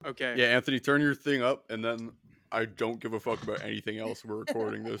Okay. Yeah, Anthony, turn your thing up, and then I don't give a fuck about anything else. We're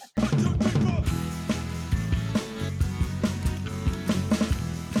recording this.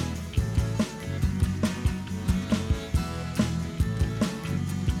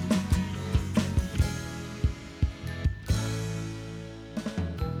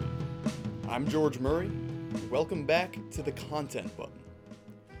 I'm George Murray. Welcome back to the content button.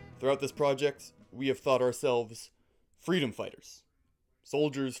 Throughout this project, we have thought ourselves freedom fighters,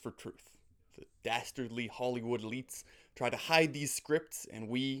 soldiers for truth. The dastardly Hollywood elites try to hide these scripts, and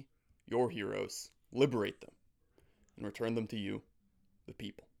we, your heroes, liberate them and return them to you, the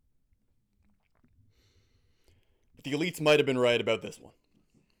people. But the elites might have been right about this one.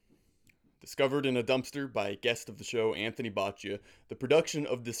 Discovered in a dumpster by a guest of the show, Anthony Boccia, the production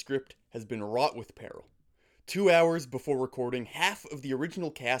of the script has been wrought with peril. 2 hours before recording, half of the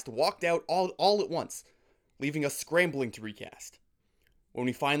original cast walked out all at once, leaving us scrambling to recast. When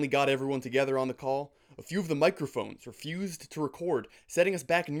we finally got everyone together on the call, a few of the microphones refused to record, setting us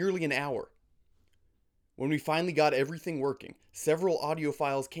back nearly an hour. When we finally got everything working, several audio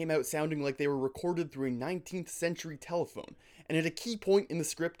files came out sounding like they were recorded through a 19th century telephone, and at a key point in the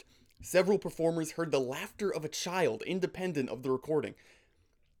script, several performers heard the laughter of a child independent of the recording.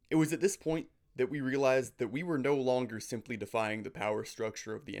 It was at this point that we realized that we were no longer simply defying the power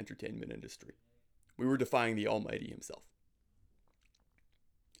structure of the entertainment industry. We were defying the Almighty himself.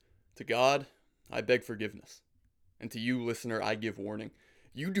 To God, I beg forgiveness. And to you, listener, I give warning.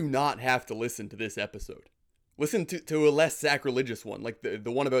 You do not have to listen to this episode. Listen to a less sacrilegious one, like the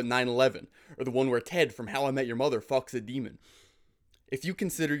one about 9/11, or the one where Ted from How I Met Your Mother fucks a demon. If you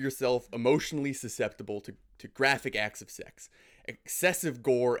consider yourself emotionally susceptible to graphic acts of sex, excessive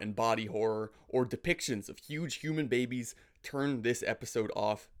gore and body horror, or depictions of huge human babies, turn this episode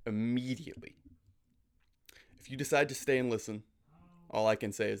off immediately. If you decide to stay and listen, all I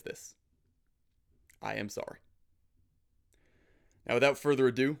can say is this. I am sorry. Now, without further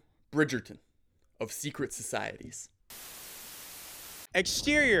ado, Bridgerton of Secret Societies.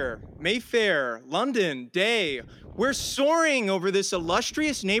 Exterior, Mayfair, London, day. We're soaring over this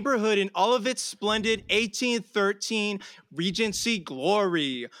illustrious neighborhood in all of its splendid 1813 Regency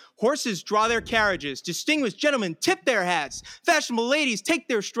glory. Horses draw their carriages, distinguished gentlemen tip their hats, fashionable ladies take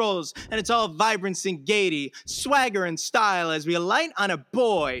their strolls, and it's all vibrance and gaiety, swagger and style as we alight on a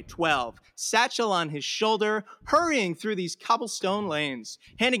boy, 12, satchel on his shoulder, hurrying through these cobblestone lanes,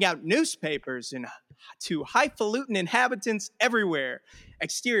 handing out newspapers to highfalutin inhabitants everywhere.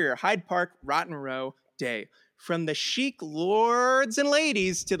 Exterior, Hyde Park, Rotten Row, day. From the chic lords and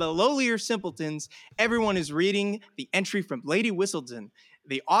ladies to the lowlier simpletons, everyone is reading the entry from Lady Whistledown,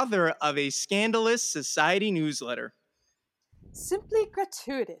 the author of a scandalous society newsletter. Simply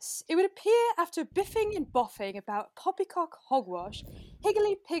gratuitous. It would appear after biffing and boffing about poppycock hogwash,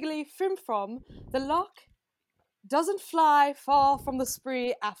 higgly-piggly frim-from, the lark doesn't fly far from the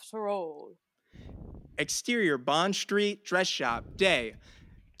spree after all. Exterior, Bond Street, dress shop, day.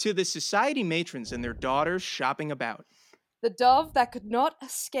 To the society matrons and their daughters shopping about. The dove that could not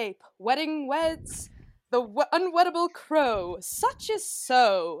escape, wedding weds, the unweddable crow, such is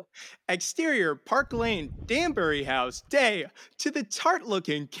so. Exterior, Park Lane, Danbury House, day. To the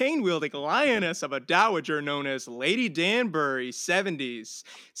tart-looking, cane-wielding lioness of a dowager known as Lady Danbury, 70s,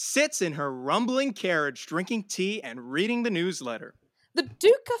 sits in her rumbling carriage drinking tea and reading the newsletter. The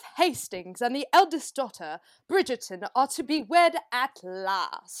Duke of Hastings and the eldest daughter, Bridgerton, are to be wed at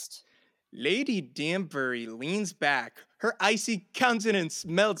last. Lady Danbury leans back. Her icy countenance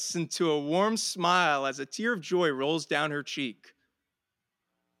melts into a warm smile as a tear of joy rolls down her cheek.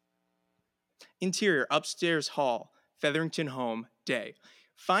 Interior, upstairs hall, Featherington home, day.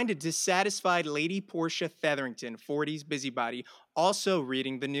 Find a dissatisfied Lady Portia Featherington, 40s busybody, also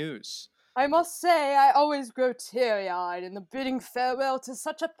reading the news. I must say I always grow teary-eyed in the bidding farewell to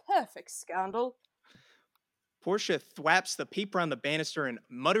such a perfect scandal. Portia thwaps the paper on the banister and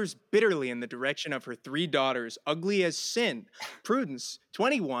mutters bitterly in the direction of her three daughters, ugly as sin. Prudence,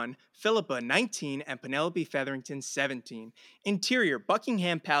 21, Philippa, 19, and Penelope Featherington, 17. Interior,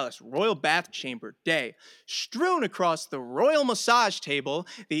 Buckingham Palace, Royal Bath Chamber, day. Strewn across the royal massage table,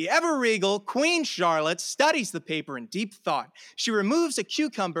 the ever-regal Queen Charlotte studies the paper in deep thought. She removes a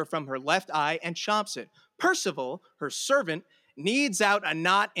cucumber from her left eye and chomps it. Percival, her servant, kneads out a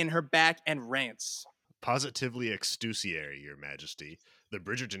knot in her back and rants. Positively extusiary, your majesty. The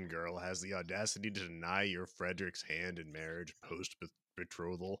Bridgerton girl has the audacity to deny your Frederick's hand in marriage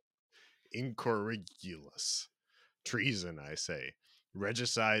post-betrothal. Incorrigulous. Treason, I say.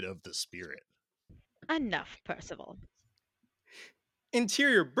 Regicide of the spirit. Enough, Percival.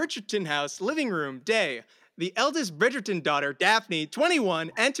 Interior, Bridgerton house, living room, day. The eldest Bridgerton daughter, Daphne, 21,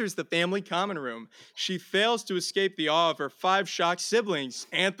 enters the family common room. She fails to escape the awe of her 5 shocked siblings: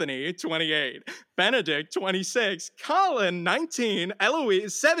 Anthony, 28, Benedict, 26, Colin, 19,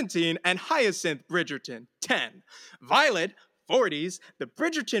 Eloise, 17, and Hyacinth Bridgerton, 10. Violet, 40s, the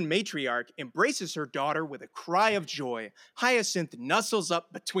Bridgerton matriarch, embraces her daughter with a cry of joy. Hyacinth nuzzles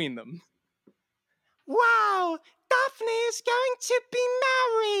up between them. Wow! Daphne is going to be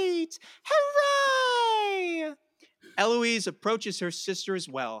married! Hooray! Eloise approaches her sister as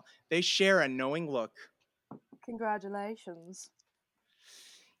well. They share a knowing look. Congratulations.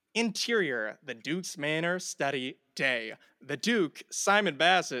 Interior, the Duke's Manor, study, day. The Duke, Simon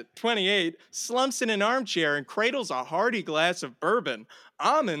Bassett, 28, slumps in an armchair and cradles a hearty glass of bourbon.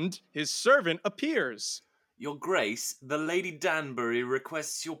 Almond, his servant, appears. Your Grace, the Lady Danbury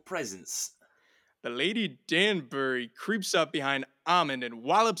requests your presence. The Lady Danbury creeps up behind Almond and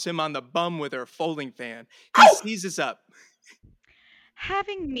wallops him on the bum with her folding fan. He seizes up.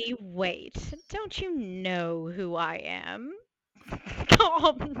 Having me wait. Don't you know who I am?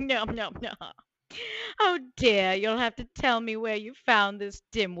 Oh, no, no, no. Oh dear, you'll have to tell me where you found this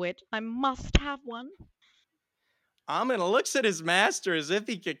dimwit. I must have one. Almond looks at his master as if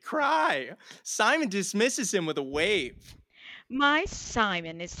he could cry. Simon dismisses him with a wave. My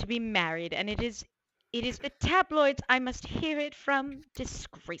Simon is to be married, and it is the tabloids I must hear it from.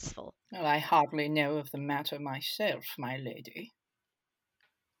 Disgraceful. Well, I hardly know of the matter myself, my lady.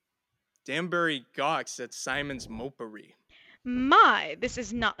 Danbury gawks at Simon's mopery. My, this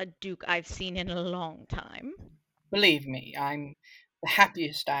is not a duke I've seen in a long time. Believe me, I'm the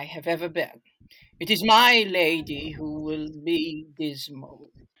happiest I have ever been. It is my lady who will be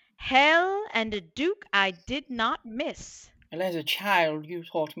dismal. Hell and a duke I did not miss. Well, as a child, you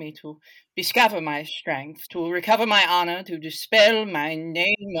taught me to discover my strength, to recover my honor, to dispel my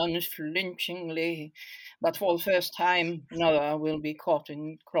name unflinchingly. But for the first time, another will be caught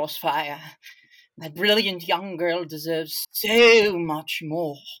in crossfire. That brilliant young girl deserves so much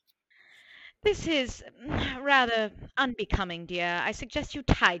more. This is rather unbecoming, dear. I suggest you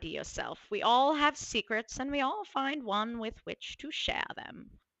tidy yourself. We all have secrets, and we all find one with which to share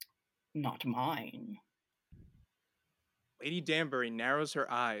them. Not mine. Lady Danbury narrows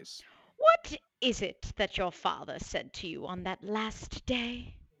her eyes. What is it that your father said to you on that last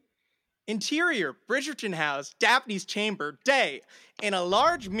day? Interior, Bridgerton house, Daphne's chamber, day. In a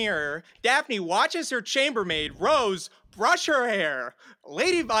large mirror, Daphne watches her chambermaid, Rose, brush her hair.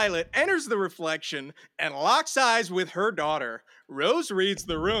 Lady Violet enters the reflection and locks eyes with her daughter. Rose reads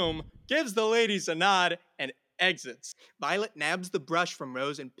the room, gives the ladies a nod, and exits. Violet nabs the brush from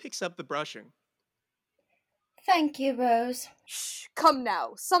Rose and picks up the brushing. Thank you, Rose. Shh, come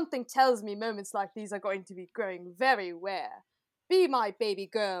now. Something tells me moments like these are going to be growing very rare. Be my baby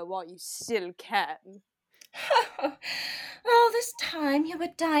girl while you still can. All this time you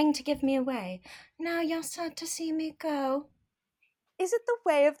were dying to give me away. Now you're sad to see me go. Is it the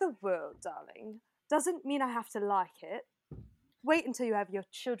way of the world, darling? Doesn't mean I have to like it. Wait until you have your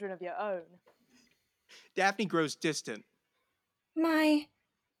children of your own. Daphne grows distant. My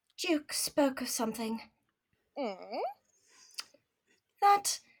Duke spoke of something.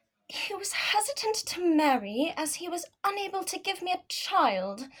 That he was hesitant to marry as he was unable to give me a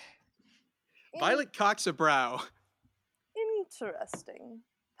child. Violet cocks a brow. Interesting.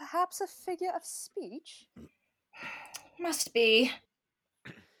 Perhaps a figure of speech? Must be.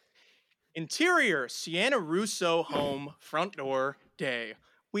 Interior, Sienna Russo home, front door, day.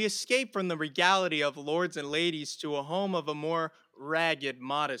 We escape from the regality of lords and ladies to a home of a more ragged,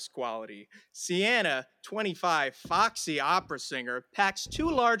 modest quality. Sienna, 25, foxy opera singer, packs 2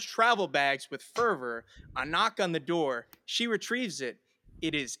 large travel bags with fervor. A knock on the door. She retrieves it.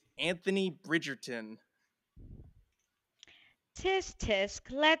 It is Anthony Bridgerton. Tisk, tisk,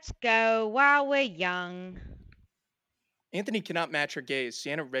 let's go while we're young. Anthony cannot match her gaze.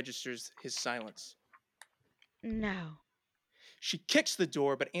 Sienna registers his silence. No. She kicks the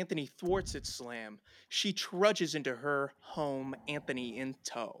door, but Anthony thwarts its slam. She trudges into her home, Anthony in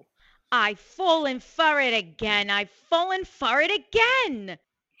tow. I've fallen for it again. I've fallen for it again.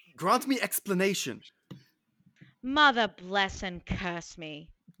 Grant me explanation. Mother bless and curse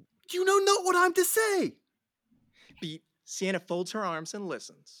me. You know not what I'm to say. Beat. Sienna folds her arms and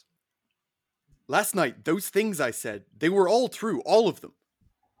listens. Last night, those things I said, they were all true, all of them.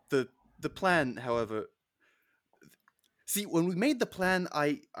 The plan, however... See, when we made the plan,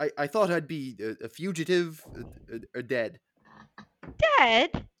 I thought I'd be a fugitive, or dead.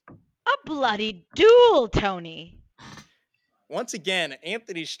 Dead? A bloody duel, Tony. Once again,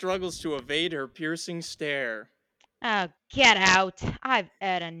 Anthony struggles to evade her piercing stare. Oh, get out. I've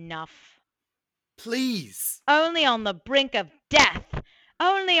had enough. Please. Only on the brink of death,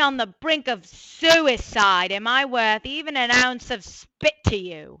 only on the brink of suicide am I worth even an ounce of spit to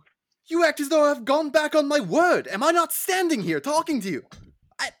you. You act as though I've gone back on my word. Am I not standing here talking to you?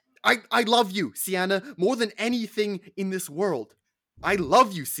 I love you, Sienna, more than anything in this world. I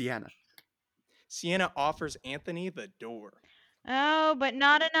love you, Sienna. Sienna offers Anthony the door. Oh, but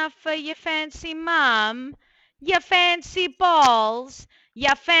not enough for your fancy mum, your fancy balls,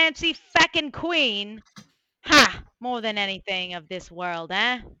 your fancy feckin' queen. Ha! More than anything of this world,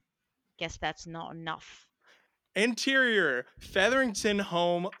 eh? Guess that's not enough. Interior, Featherington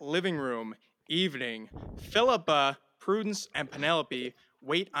home, living room, evening. Philippa, Prudence, and Penelope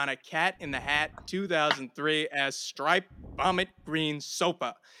wait on a Cat in the Hat 2003 as striped vomit green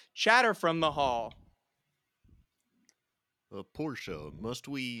sofa. Chatter from the hall. Portia, must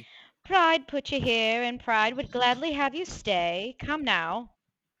we... Pride put you here, and pride would gladly have you stay. Come now.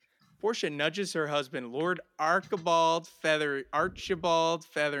 Portia nudges her husband, Lord Archibald Featherington,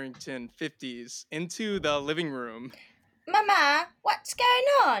 50s, into the living room. Mama, what's going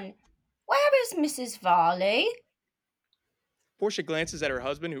on? Where is Mrs. Varley? Portia glances at her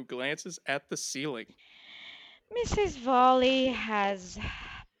husband, who glances at the ceiling. Mrs. Varley has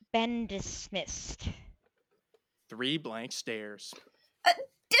been dismissed. 3 blank stares.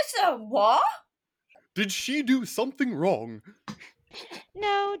 What? Did she do something wrong?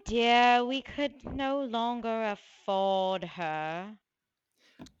 No, dear, we could no longer afford her.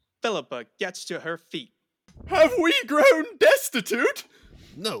 Philippa gets to her feet. Have we grown destitute?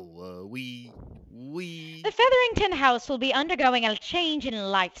 No, we... The Featherington house will be undergoing a change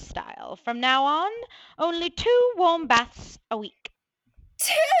in lifestyle. From now on, only 2 warm baths a week.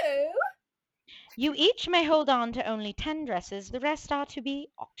 2? You each may hold on to only 10 dresses. The rest are to be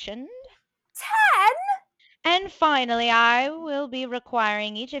auctioned. 10? And finally, I will be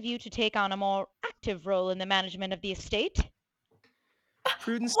requiring each of you to take on a more active role in the management of the estate.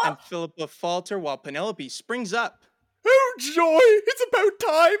 Prudence and Philippa falter while Penelope springs up. Oh, joy! It's about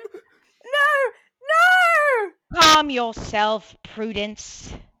time! No! Calm yourself,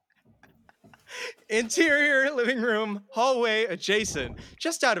 Prudence. Interior living room, hallway adjacent.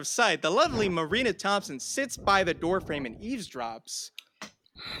 Just out of sight, the lovely Marina Thompson sits by the doorframe and eavesdrops.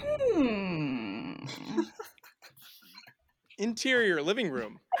 Interior living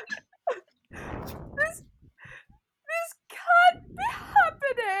room. This can't be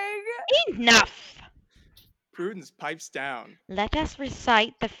happening! Enough! Prudence pipes down. Let us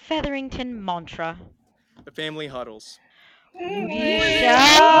recite the Featherington mantra. The family huddles. We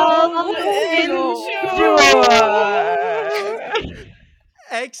shall endure.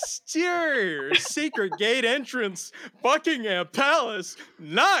 Exterior, secret gate entrance, Buckingham Palace,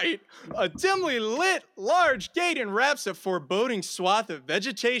 night. A dimly lit large gate enwraps a foreboding swath of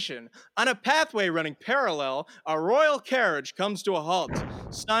vegetation. On a pathway running parallel, a royal carriage comes to a halt.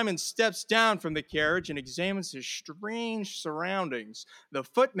 Simon steps down from the carriage and examines his strange surroundings. The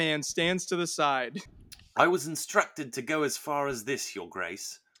footman stands to the side. I was instructed to go as far as this, Your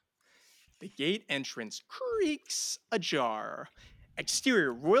Grace. The gate entrance creaks ajar.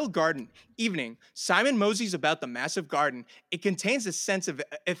 Exterior, royal garden, evening. Simon moseys about the massive garden. It contains a sense of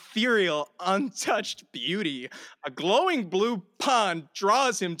ethereal, untouched beauty. A glowing blue pond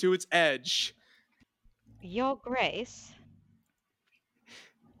draws him to its edge. Your Grace.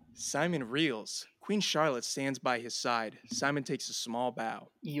 Simon reels. Queen Charlotte stands by his side. Simon takes a small bow.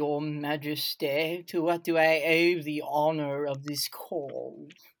 Your Majesty, to what do I owe the honor of this call?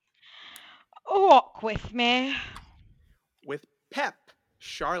 Walk with me. With pep,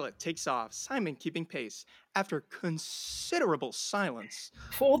 Charlotte takes off, Simon keeping pace. After considerable silence.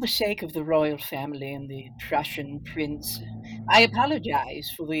 For the sake of the royal family and the Prussian prince, I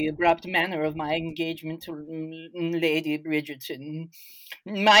apologize for the abrupt manner of my engagement to Lady Bridgerton.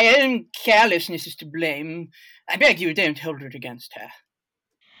 My own carelessness is to blame. I beg you don't hold it against her.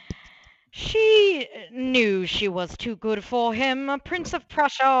 She knew she was too good for him. Prince of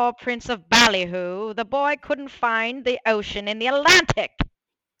Prussia or Prince of Ballyhoo, the boy couldn't find the ocean in the Atlantic.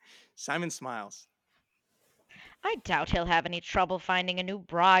 Simon smiles. I doubt he'll have any trouble finding a new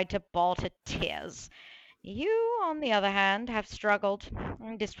bride to bawl to tears. You, on the other hand, have struggled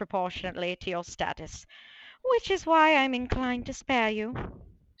disproportionately to your status, which is why I'm inclined to spare you.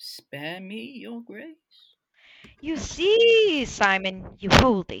 Spare me, Your Grace? You see, Simon, you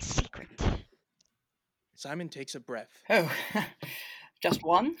hold a secret. Simon takes a breath. Oh, just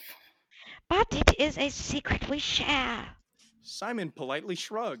one? But it is a secret we share. Simon politely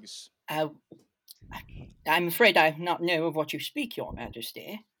shrugs. I'm afraid I not know of what you speak, Your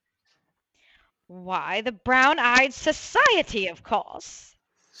Majesty. Why, the Brown-Eyed Society, of course.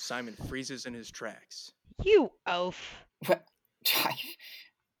 Simon freezes in his tracks. You oaf. Well,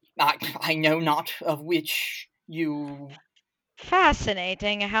 I know not of which you...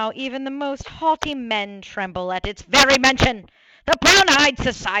 Fascinating how even the most haughty men tremble at its very mention. The Brown-Eyed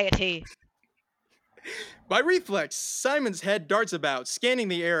Society. By reflex, Simon's head darts about, scanning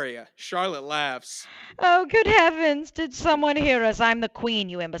the area. Charlotte laughs. Oh, good heavens, did someone hear us? I'm the queen,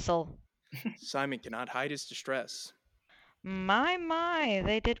 you imbecile. Simon cannot hide his distress. My,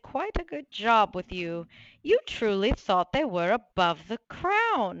 they did quite a good job with you. You truly thought they were above the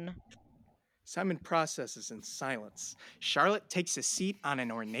crown. Simon processes in silence. Charlotte takes a seat on an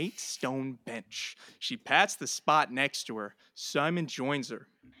ornate stone bench. She pats the spot next to her. Simon joins her.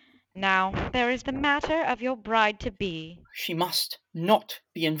 Now, there is the matter of your bride-to-be. She must not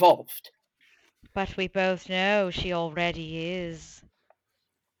be involved. But we both know she already is.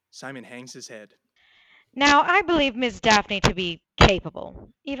 Simon hangs his head. Now, I believe Miss Daphne to be capable.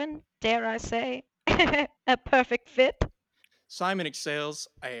 Even, dare I say, a perfect fit. Simon exhales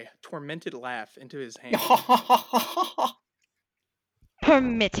a tormented laugh into his hand.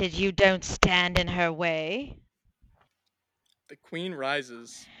 Permitted you don't stand in her way. The queen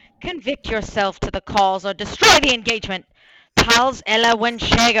rises. Convict yourself to the cause or destroy the engagement. Tals ella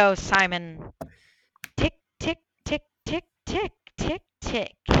wenchego, Simon. Tick, tick, tick, tick, tick, tick,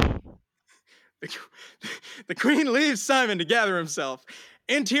 tick. The queen leaves Simon to gather himself.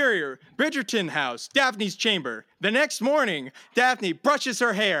 Interior, Bridgerton house, Daphne's chamber. The next morning, Daphne brushes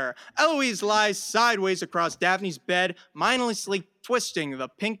her hair. Eloise lies sideways across Daphne's bed, mindlessly twisting the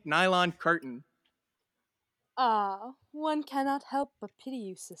pink nylon curtain. Ah, one cannot help but pity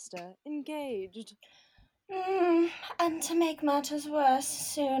you, sister. Engaged. And to make matters worse,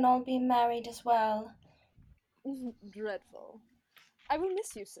 soon I'll be married as well. Dreadful. I will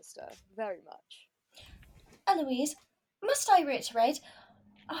miss you, sister, very much. Eloise, must I reiterate,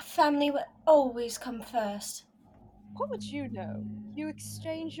 our family will always come first. What would you know? You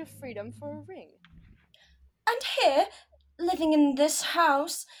exchanged your freedom for a ring. And here, living in this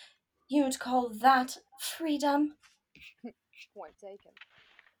house, you'd call that freedom? Point taken.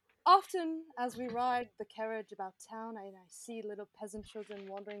 Often, as we ride the carriage about town, and I see little peasant children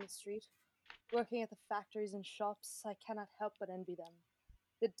wandering the street, working at the factories and shops, I cannot help but envy them.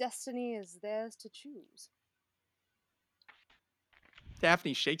 The destiny is theirs to choose.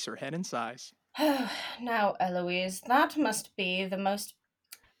 Daphne shakes her head and sighs. Now, Eloise, that must be the most...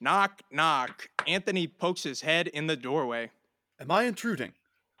 Knock, knock. Anthony pokes his head in the doorway. Am I intruding?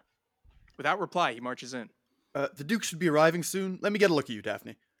 Without reply, he marches in. The Duke should be arriving soon. Let me get a look at you,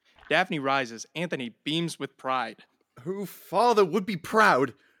 Daphne. Daphne rises. Anthony beams with pride. Who father would be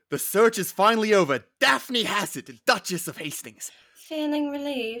proud? The search is finally over. Daphne has it, Duchess of Hastings. Feeling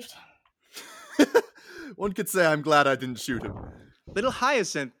relieved. One could say I'm glad I didn't shoot him. Little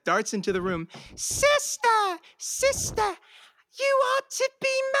Hyacinth darts into the room. Sister! Sister! You ought to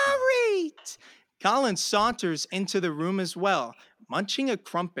be married! Colin saunters into the room as well, munching a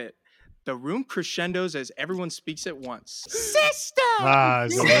crumpet. The room crescendos as everyone speaks at once. Sister!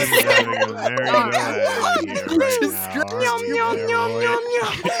 So we're having a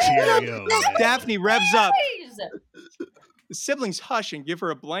merry-go-round here right now. Daphne revs up. The siblings hush and give her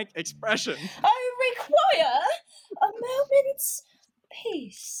a blank expression. I require a moment's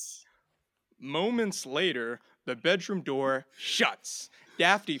peace. Moments later, the bedroom door shuts.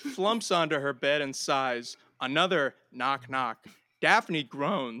 Daphne flumps onto her bed and sighs. Another knock knock. Daphne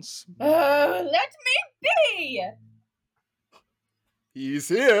groans. Let me be! He's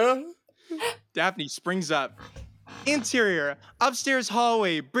here. Daphne springs up. Interior, upstairs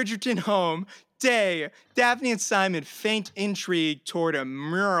hallway, Bridgerton home. Day, Daphne and Simon feint intrigue toward a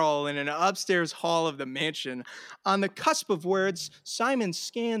mural in an upstairs hall of the mansion. On the cusp of words, Simon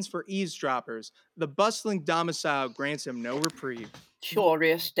scans for eavesdroppers. The bustling domicile grants him no reprieve.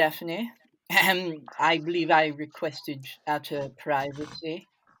 Curious, Daphne. I believe I requested utter privacy.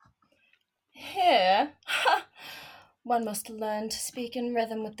 Here? One must learn to speak in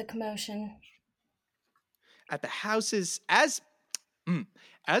rhythm with the commotion. At the houses, as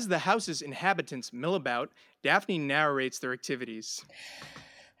the house's inhabitants mill about, Daphne narrates their activities.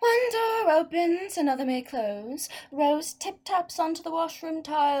 One door opens, another may close. Rose tip-taps onto the washroom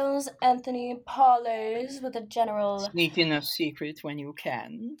tiles. Anthony parleys with a general... Sneak in a secret when you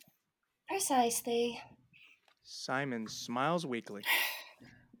can. Precisely. Simon smiles weakly.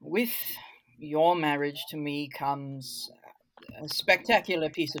 With your marriage to me comes a spectacular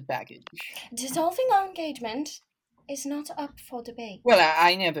piece of baggage. Dissolving our engagement is not up for debate. Well,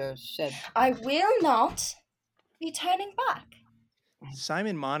 I never said... I will not be turning back.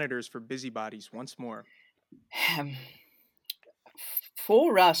 Simon monitors for busybodies once more.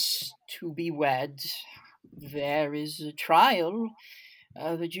 For us to be wed, there is a trial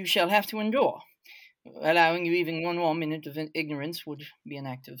that you shall have to endure. Allowing you even one more minute of ignorance would be an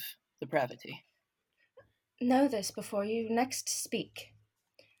act of depravity. Know this before you next speak.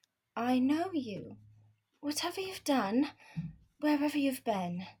 I know you. Whatever you've done, wherever you've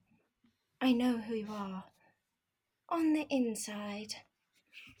been, I know who you are. On the inside.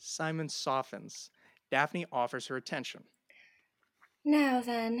 Simon softens. Daphne offers her attention. Now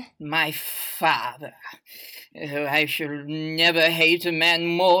then. My father. Oh, I shall never hate a man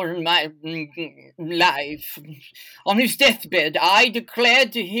more in my life. On his deathbed, I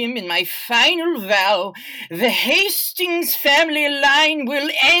declared to him in my final vow, the Hastings family line will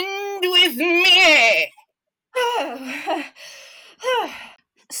end with me.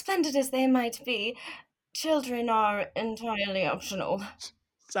 Splendid as they might be, children are entirely optional.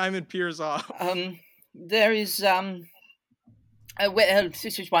 Simon peers off. There is, well,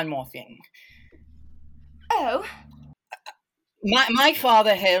 this is one more thing. Oh? My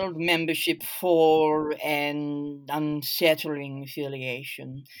father held membership for an unsettling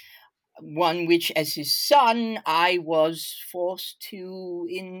affiliation, one which, as his son, I was forced to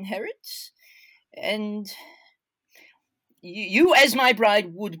inherit, and you, as my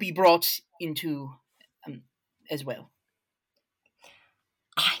bride, would be brought into as well.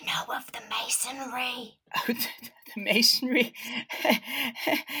 I know of the masonry. Oh, the masonry?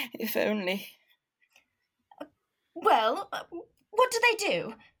 If only. Well, what do they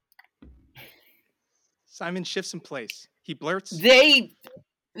do? Simon shifts in place. He blurts. They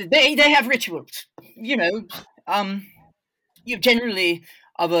have rituals. You generally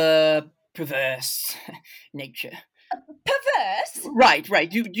of a perverse nature. Perverse? Right.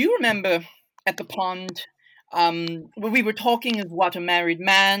 Do you remember at the pond where we were talking of what a married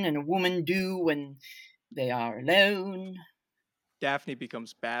man and a woman do when they are alone? Daphne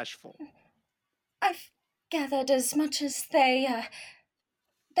becomes bashful. I've gathered as much as they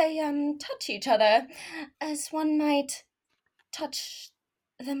touch each other, as one might touch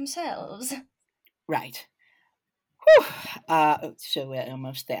themselves. Right. Whew. So we're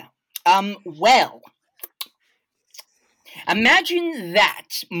almost there. Well, imagine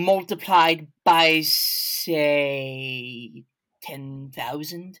that multiplied by, say,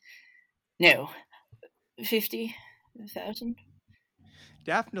 10,000? No, 50,000?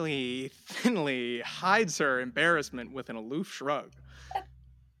 Daphne thinly hides her embarrassment with an aloof shrug.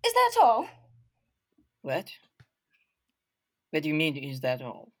 Is that all? What? What do you mean, is that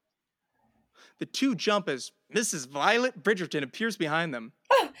all? The two jump as Mrs. Violet Bridgerton appears behind them.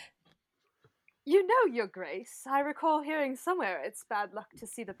 Oh! You know, Your Grace, I recall hearing somewhere it's bad luck to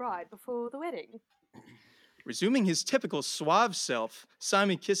see the bride before the wedding. Resuming his typical suave self,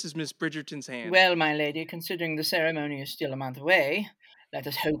 Simon kisses Miss Bridgerton's hand. Well, my lady, considering the ceremony is still a month away, let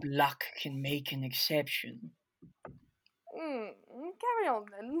us hope luck can make an exception. Carry on,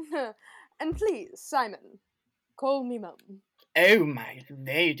 then. And please, Simon, call me Mum. Oh, my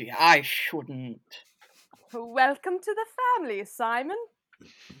lady, I shouldn't. Welcome to the family, Simon.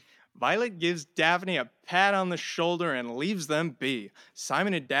 Violet gives Daphne a pat on the shoulder and leaves them be.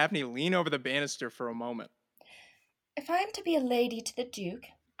 Simon and Daphne lean over the banister for a moment. If I am to be a lady to the Duke,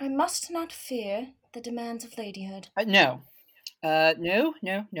 I must not fear the demands of ladyhood. No. No.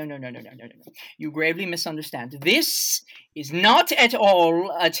 You gravely misunderstand. This is not at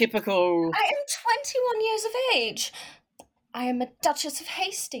all a typical... I am 21 years of age. I am a Duchess of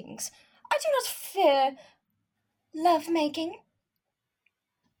Hastings. I do not fear love-making.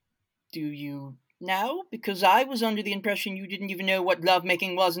 Do you now? Because I was under the impression you didn't even know what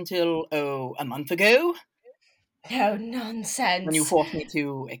love-making was until, a month ago. No nonsense. When you forced me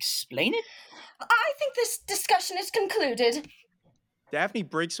to explain it? I think this discussion is concluded. Daphne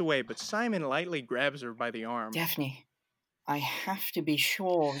breaks away, but Simon lightly grabs her by the arm. Daphne, I have to be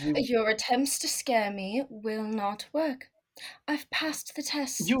sure you... Your attempts to scare me will not work. I've passed the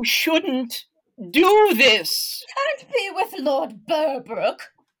test. You shouldn't do this! Can't be with Lord Burbrook.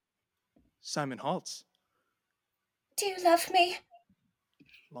 Simon halts. Do you love me?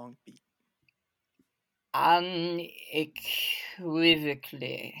 Long beat.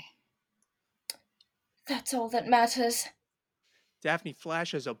 Unequivocally. That's all that matters. Daphne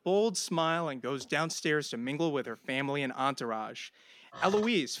flashes a bold smile and goes downstairs to mingle with her family and entourage.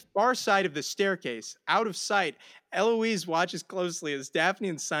 Eloise, far side of the staircase, out of sight, Eloise watches closely as Daphne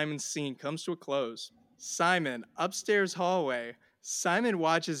and Simon's scene comes to a close. Simon, upstairs hallway. Simon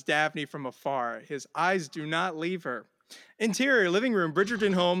watches Daphne from afar. His eyes do not leave her. Interior living room,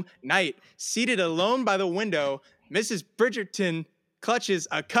 Bridgerton home, night. Seated alone by the window, Mrs. Bridgerton clutches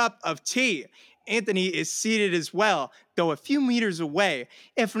a cup of tea. Anthony is seated as well, though a few meters away.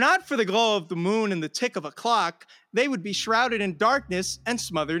 If not for the glow of the moon and the tick of a clock, they would be shrouded in darkness and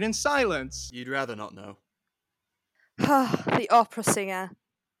smothered in silence. You'd rather not know. The opera singer.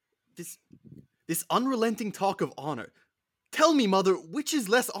 This unrelenting talk of honor. Tell me, Mother, which is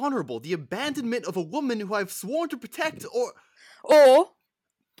less honorable, the abandonment of a woman who I've sworn to protect, or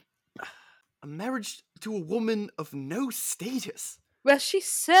a marriage to a woman of no status? Well, she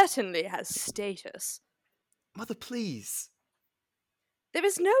certainly has status. Mother, please. There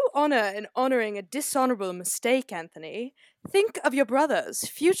is no honor in honoring a dishonorable mistake, Anthony. Think of your brothers'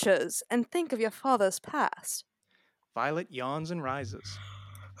 futures and think of your father's past. Violet yawns and rises.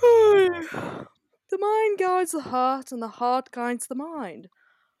 The mind guides the heart, and the heart guides the mind.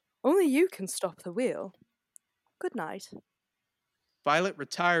 Only you can stop the wheel. Good night. Violet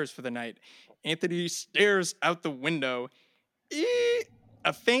retires for the night. Anthony stares out the window.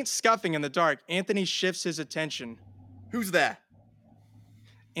 A faint scuffing in the dark. Anthony shifts his attention. Who's there?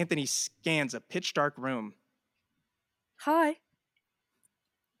 Anthony scans a pitch-dark room. Hi.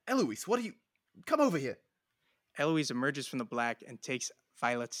 Eloise, what are you... Come over here. Eloise emerges from the black and takes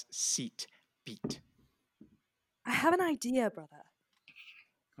Violet's seat. Beat. I have an idea, brother.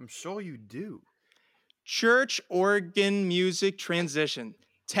 I'm sure you do. Church organ music transition.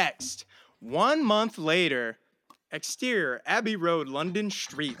 Text. 1 month later. Exterior, Abbey Road, London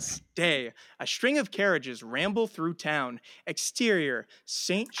streets. Day, a string of carriages ramble through town. Exterior,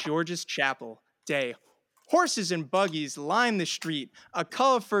 St. George's Chapel. Day, horses and buggies line the street. A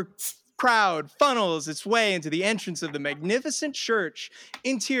colorful crowd funnels its way into the entrance of the magnificent church.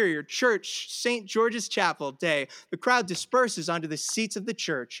 Interior, church, St. George's Chapel. Day, the crowd disperses onto the seats of the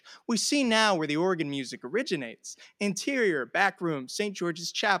church. We see now where the organ music originates. Interior, back room, St.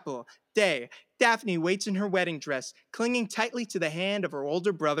 George's Chapel. Day, Daphne waits in her wedding dress, clinging tightly to the hand of her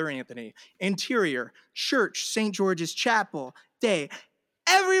older brother Anthony. Interior, church, St. George's Chapel. Day,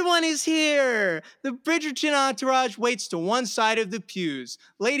 everyone is here! The Bridgerton entourage waits to one side of the pews.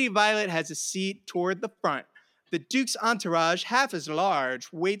 Lady Violet has a seat toward the front. The Duke's entourage, half as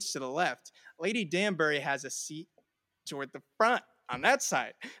large, waits to the left. Lady Danbury has a seat toward the front. On that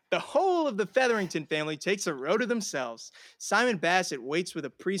side, the whole of the Featherington family takes a row to themselves. Simon Bassett waits with a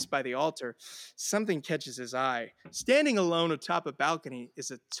priest by the altar. Something catches his eye. Standing alone atop a balcony is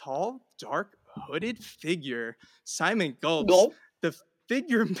a tall, dark, hooded figure. Simon gulps. Gulp. The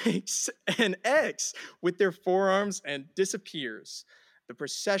figure makes an X with their forearms and disappears. The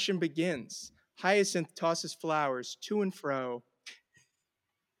procession begins. Hyacinth tosses flowers to and fro.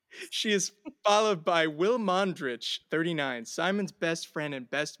 She is followed by Will Mondrich, 39, Simon's best friend and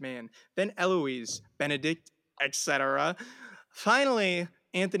best man, then Eloise, Benedict, etc. Finally,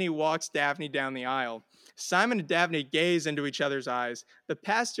 Anthony walks Daphne down the aisle. Simon and Daphne gaze into each other's eyes. The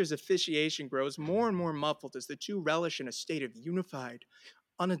pastor's officiation grows more and more muffled as the two relish in a state of unified,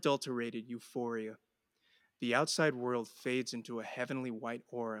 unadulterated euphoria. The outside world fades into a heavenly white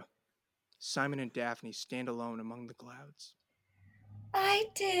aura. Simon and Daphne stand alone among the clouds. I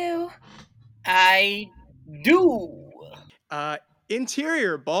do. I do.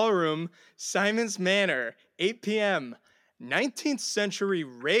 Interior ballroom, Simon's Manor, 8 p.m. 19th century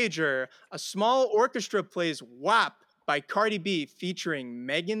rager. A small orchestra plays WAP by Cardi B featuring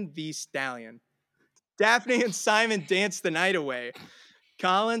Megan Thee Stallion. Daphne and Simon dance the night away.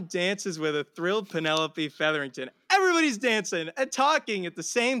 Colin dances with a thrilled Penelope Featherington. Everybody's dancing and talking at the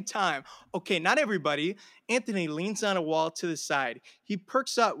same time. Okay, not everybody. Anthony leans on a wall to the side. He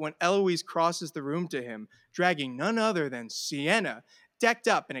perks up when Eloise crosses the room to him, dragging none other than Sienna, decked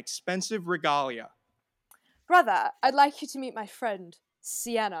up in expensive regalia. Brother, I'd like you to meet my friend,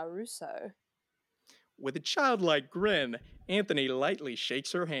 Sienna Russo. With a childlike grin, Anthony lightly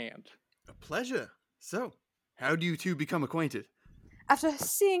shakes her hand. A pleasure. So, how do you two become acquainted? After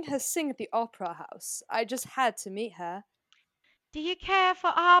seeing her sing at the Opera House, I just had to meet her. Do you care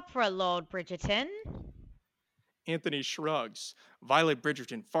for opera, Lord Bridgerton? Anthony shrugs. Violet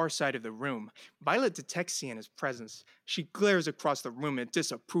Bridgerton, far side of the room. Violet detects Sienna's presence. She glares across the room in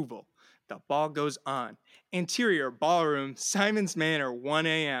disapproval. The ball goes on. Interior ballroom, Simon's Manor, 1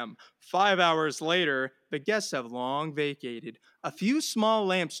 a.m. 5 hours later, the guests have long vacated. A few small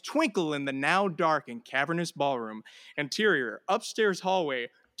lamps twinkle in the now dark and cavernous ballroom. Interior, upstairs hallway,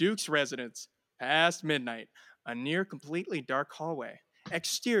 Duke's residence. Past midnight, a near completely dark hallway.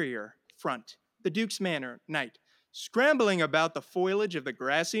 Exterior, front, the Duke's Manor, night. Scrambling about the foliage of the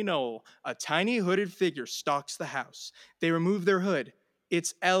grassy knoll, a tiny hooded figure stalks the house. They remove their hood.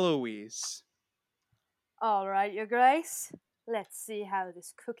 It's Eloise. All right, Your Grace. Let's see how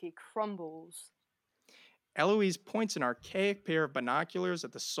this cookie crumbles. Eloise points an archaic pair of binoculars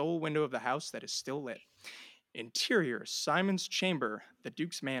at the sole window of the house that is still lit. Interior, Simon's chamber, the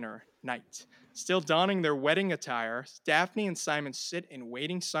Duke's manor, night. Still donning their wedding attire, Daphne and Simon sit in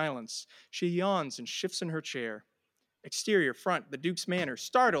waiting silence. She yawns and shifts in her chair. Exterior, front, the Duke's manor.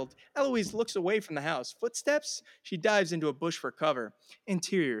 Startled, Eloise looks away from the house. Footsteps? She dives into a bush for cover.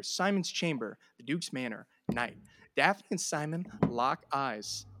 Interior, Simon's chamber, the Duke's manor, night. Daphne and Simon lock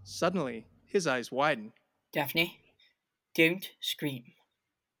eyes. Suddenly, his eyes widen. Daphne, don't scream.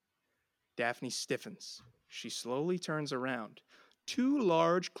 Daphne stiffens. She slowly turns around. Two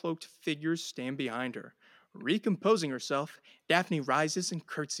large cloaked figures stand behind her. Recomposing herself, Daphne rises and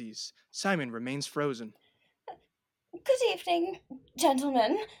curtsies. Simon remains frozen. Good evening,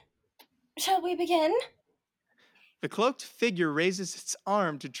 gentlemen. Shall we begin? The cloaked figure raises its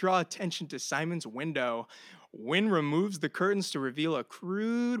arm to draw attention to Simon's window. Wynne removes the curtains to reveal a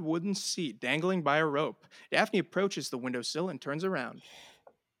crude wooden seat dangling by a rope. Daphne approaches the windowsill and turns around.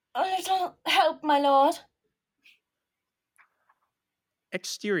 A little help, my lord.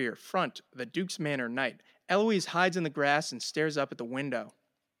 Exterior, front, the Duke's manor, night. Eloise hides in the grass and stares up at the window.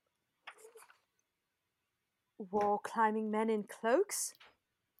 Wall-climbing men in cloaks?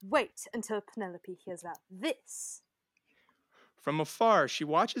 Wait until Penelope hears about this. From afar, she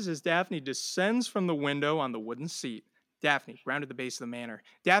watches as Daphne descends from the window on the wooden seat. Daphne, ground at the base of the manor.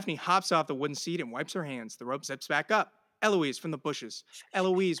 Daphne hops off the wooden seat and wipes her hands. The rope zips back up. Eloise from the bushes.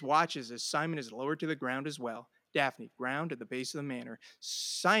 Eloise watches as Simon is lowered to the ground as well. Daphne, ground at the base of the manor.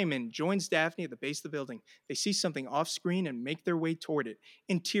 Simon joins Daphne at the base of the building. They see something off screen and make their way toward it.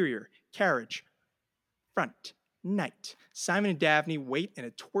 Interior, carriage. Front, night. Simon and Daphne wait in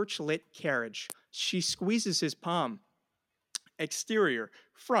a torch-lit carriage. She squeezes his palm. Exterior,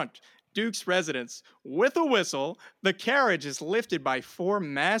 front, Duke's residence. With a whistle, the carriage is lifted by four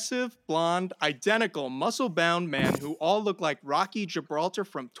massive, blonde, identical, muscle-bound men who all look like Rocky Gibraltar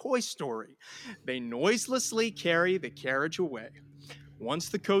from Toy Story. They noiselessly carry the carriage away. Once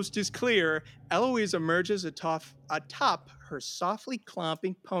the coast is clear, Eloise emerges atop her softly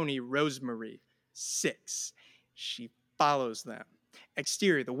clomping pony, Rosemary. 6. She follows them.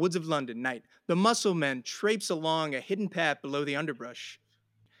 Exterior, the woods of London, night. The muscle men traipse along a hidden path below the underbrush.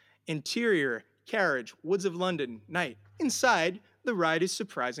 Interior, carriage, woods of London, night. Inside, the ride is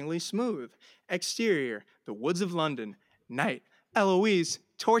surprisingly smooth. Exterior, the woods of London, night. Eloise,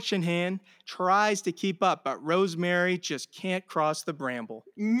 torch in hand, tries to keep up, but Rosemary just can't cross the bramble.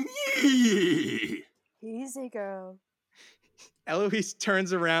 Easy, girl. Eloise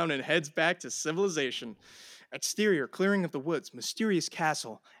turns around and heads back to civilization. Exterior, clearing of the woods, mysterious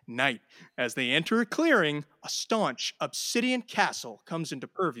castle, night. As they enter a clearing, a staunch obsidian castle comes into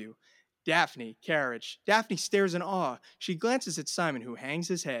purview. Daphne, carriage. Daphne stares in awe. She glances at Simon, who hangs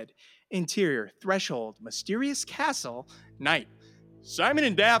his head. Interior, threshold, mysterious castle, night. Simon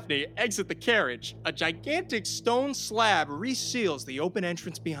and Daphne exit the carriage. A gigantic stone slab reseals the open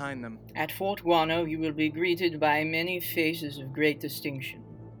entrance behind them. At Fort Guano, you will be greeted by many faces of great distinction.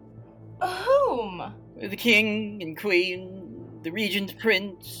 Whom? The king and queen, the regent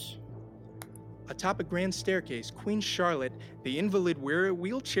prince. Atop a grand staircase, Queen Charlotte, the invalid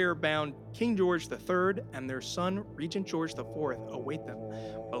wheelchair-bound King George III, and their son, Regent George IV, await them.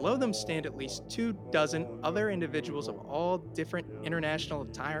 Below them stand at least 24 other individuals of all different international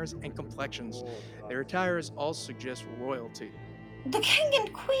attires and complexions. Their attires all suggest royalty. The king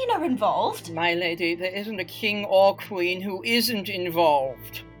and queen are involved? My lady, there isn't a king or queen who isn't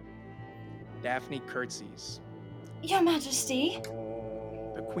involved. Daphne curtsies. Your Majesty.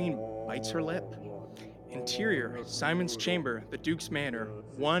 The queen bites her lip. Interior, Simon's chamber, the Duke's manor,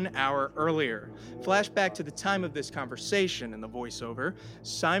 1 hour earlier. Flashback to the time of this conversation in the voiceover.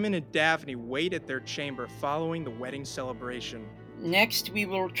 Simon and Daphne wait at their chamber following the wedding celebration. Next, we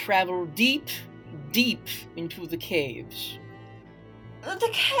will travel deep, deep into the caves. The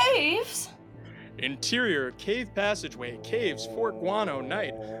caves? Interior, cave passageway, caves, Fort Guano,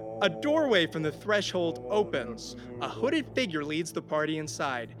 night. A doorway from the threshold opens. A hooded figure leads the party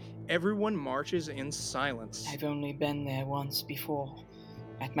inside. Everyone marches in silence. I've only been there once before,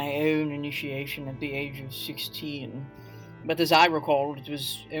 at my own initiation at the age of 16. But as I recall, it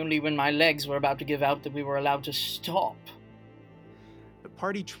was only when my legs were about to give out that we were allowed to stop. The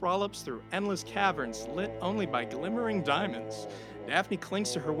party trollops through endless caverns lit only by glimmering diamonds. Daphne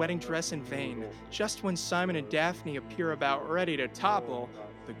clings to her wedding dress in vain. Just when Simon and Daphne appear about ready to topple,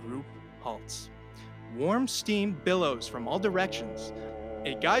 the group halts. Warm steam billows from all directions.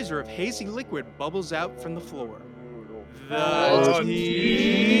 A geyser of hazy liquid bubbles out from the floor. The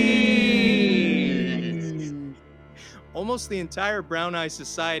tea! Almost the entire Brown Eye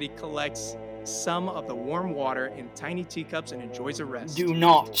Society collects some of the warm water in tiny teacups and enjoys a rest. Do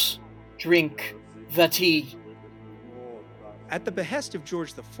not drink the tea. At the behest of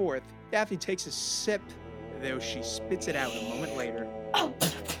George IV, Daphne takes a sip, though she spits it out a moment later.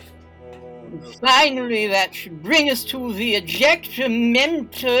 Finally, that should bring us to the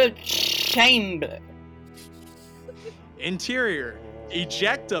ejectamenta chamber. Interior,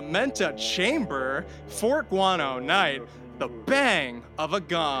 ejectamenta chamber, Fort Guano night, the bang of a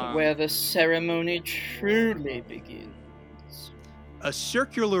gong. Where the ceremony truly begins. A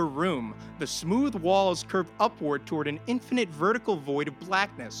circular room, the smooth walls curve upward toward an infinite vertical void of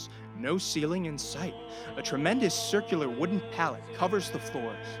blackness. No ceiling in sight. A tremendous circular wooden pallet covers the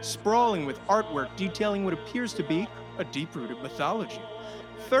floor, sprawling with artwork detailing what appears to be a deep-rooted mythology.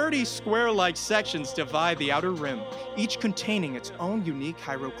 30 square-like sections divide the outer rim, each containing its own unique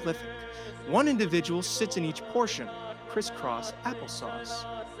hieroglyphic. One individual sits in each portion, crisscross applesauce.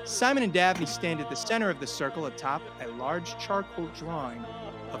 Simon and Daphne stand at the center of the circle atop a large charcoal drawing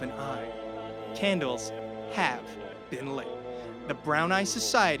of an eye. Candles have been lit. The Brown Eye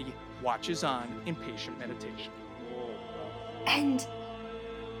Society watches on in patient meditation. And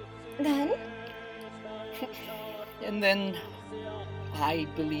then? And then I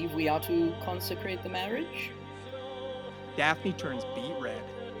believe we are to consecrate the marriage. Daphne turns beet red.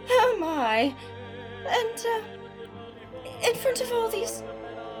 Oh my. And, in front of all these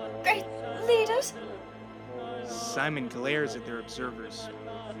great leaders? Simon glares at their observers.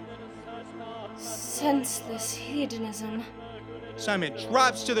 Senseless hedonism. Simon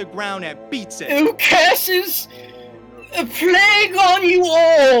drops to the ground and beats it. Oh, curses! A plague on you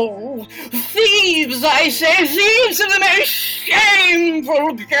all! Thieves, I say, thieves of the most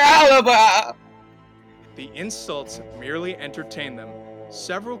shameful caliber! The insults merely entertain them.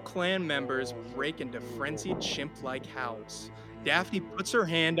 Several clan members break into frenzied chimp-like howls. Daphne puts her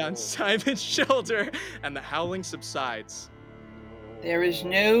hand on Simon's shoulder, and the howling subsides. There is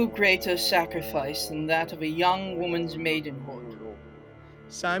no greater sacrifice than that of a young woman's maidenhood.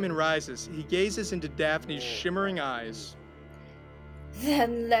 Simon rises. He gazes into Daphne's shimmering eyes.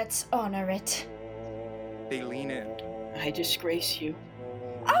 Then let's honor it. They lean in. I disgrace you.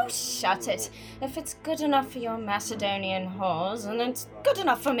 Oh, shut it. If it's good enough for your Macedonian whores, then it's good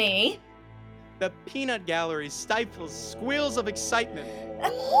enough for me. The peanut gallery stifles squeals of excitement.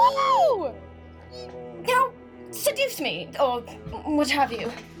 Woo! Now, seduce me, or what have you.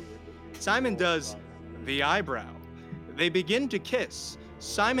 Simon does the eyebrow. They begin to kiss.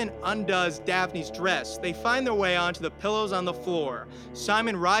 Simon undoes Daphne's dress. They find their way onto the pillows on the floor.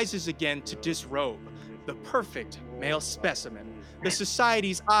 Simon rises again to disrobe. The perfect male specimen. The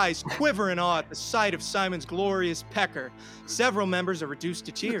society's eyes quiver in awe at the sight of Simon's glorious pecker. Several members are reduced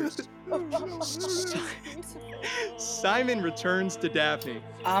to tears. Simon returns to Daphne.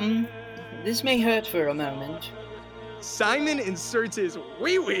 This may hurt for a moment. Simon inserts his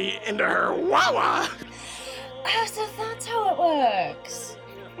wee-wee into her wah-wah. Oh, so that's how it works.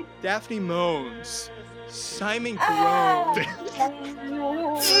 Daphne moans. Simon groans.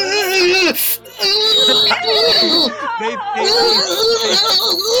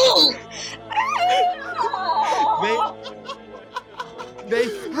 They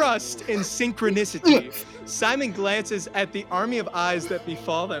thrust in synchronicity. Simon glances at the army of eyes that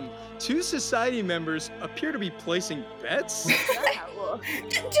befall them. Two society members appear to be placing bets.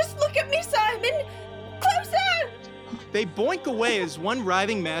 Just look at me, Simon! Closer! They boink away as one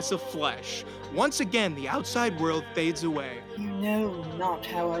writhing mass of flesh. Once again, the outside world fades away. You know not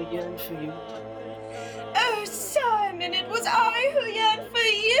how I yearn for you. Oh, Simon, it was I who yearned for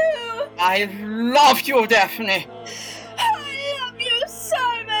you! I loved you, Daphne! I love you,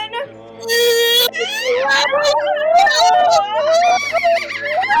 Simon!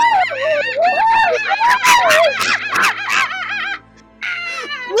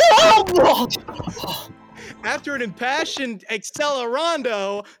 After an impassioned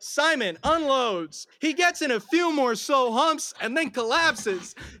accelerando, Simon unloads. He gets in a few more slow humps and then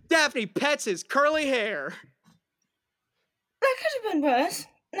collapses. Daphne pets his curly hair. That could have been worse.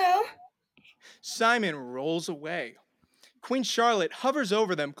 No? Simon rolls away. Queen Charlotte hovers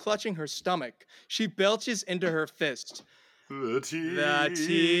over them, clutching her stomach. She belches into her fist. The tea. The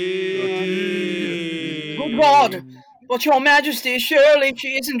tea. Good God! But your majesty, surely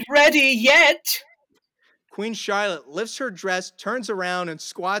she isn't ready yet! Queen Charlotte lifts her dress, turns around, and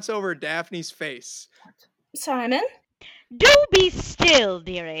squats over Daphne's face. Simon? Do be still,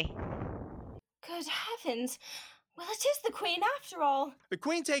 dearie. Good heavens. Well, it is the Queen after all. The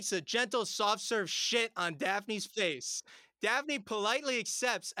Queen takes a gentle, soft-serve shit on Daphne's face. Daphne politely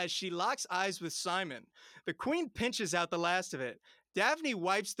accepts as she locks eyes with Simon. The Queen pinches out the last of it. Daphne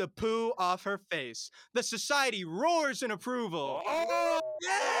wipes the poo off her face. The society roars in approval. Oh,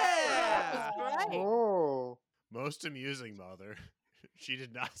 Yeah! Right. Oh. Most amusing, Mother. She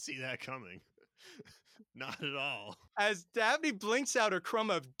did not see that coming. Not at all. As Daphne blinks out a crumb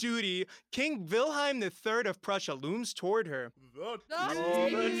of duty, King Wilhelm III of Prussia looms toward her. Oh,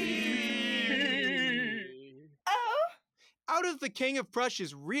 Out of the King of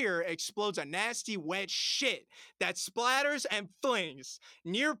Prussia's rear explodes a nasty wet shit that splatters and flings,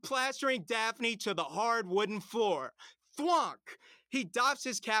 near plastering Daphne to the hard wooden floor. Thwonk! He doffs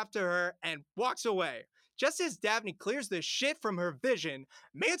his cap to her and walks away. Just as Daphne clears the shit from her vision,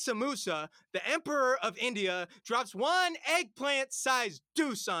 Mansa Musa, the Emperor of India, drops one eggplant-sized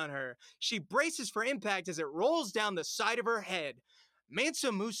deuce on her. She braces for impact as it rolls down the side of her head.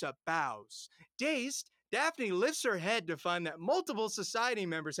 Mansa Musa bows. Dazed, Daphne lifts her head to find that multiple society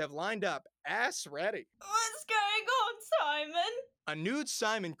members have lined up, ass ready. what's going on, Simon? A nude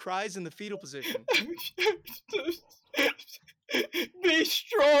Simon cries in the fetal position. Be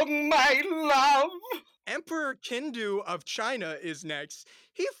strong, my love. Emperor Kindu of China is next.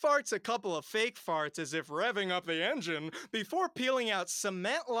 He farts a couple of fake farts as if revving up the engine before peeling out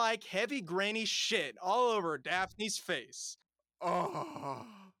cement-like heavy grainy shit all over Daphne's face. Oh.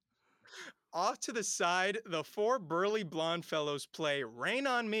 Off to the side, the four burly blonde fellows play Rain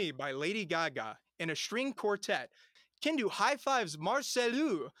on Me by Lady Gaga in a string quartet. Kindu high-fives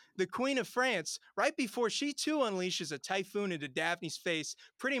Marcelou, the Queen of France, right before she too unleashes a typhoon into Daphne's face,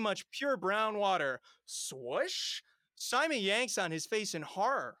 pretty much pure brown water. Swoosh! Simon yanks on his face in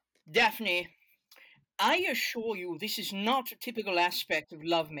horror. Daphne, I assure you this is not a typical aspect of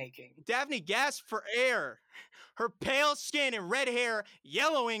lovemaking. Daphne gasps for air, her pale skin and red hair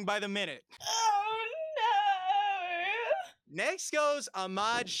yellowing by the minute. Oh no! Next goes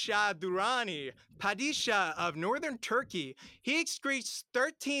Ahmad Shah Durrani, Padishah of northern Turkey. He excretes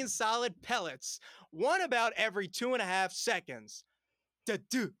 13 solid pellets, one about every 2.5 seconds.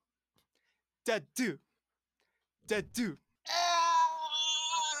 Da-do, da-do, da-do.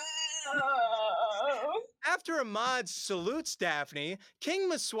 After Ahmad salutes Daphne, King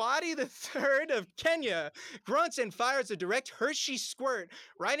Mswati III of Kenya grunts and fires a direct Hershey squirt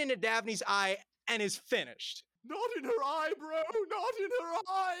right into Daphne's eye and is finished. Not in her eye, bro! Not in her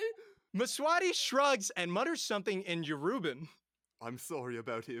eye! Mswati shrugs and mutters something in Yoruban. I'm sorry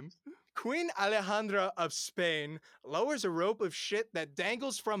about him. Queen Alejandra of Spain lowers a rope of shit that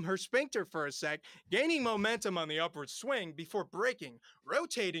dangles from her sphincter for a sec, gaining momentum on the upward swing before breaking,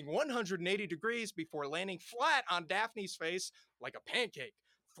 rotating 180 degrees before landing flat on Daphne's face like a pancake.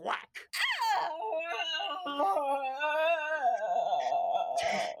 Thwack!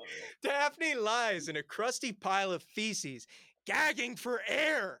 Daphne lies in a crusty pile of feces, gagging for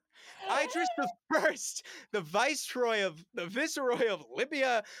air. Idris I, the viceroy of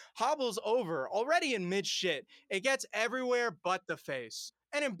Libya, hobbles over, already in mid-shit. It gets everywhere but the face.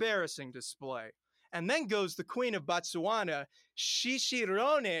 An embarrassing display. And then goes the queen of Botswana,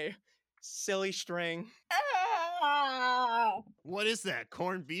 Shishirone, silly string. What is that?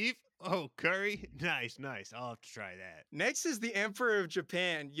 Corned beef? Oh, curry? Nice, nice. I'll have to try that. Next is the Emperor of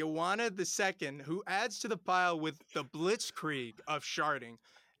Japan, Yawana II, who adds to the pile with the blitzkrieg of sharding.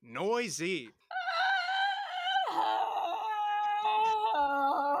 Noisy.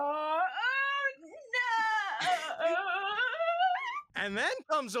 And then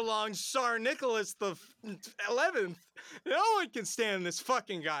comes along Tsar Nicholas the 11th. No one can stand this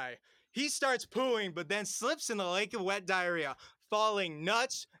fucking guy. He starts pooing, but then slips in the lake of wet diarrhea, falling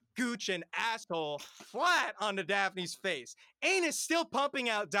nuts, gooch, and asshole flat onto Daphne's face. Anus still pumping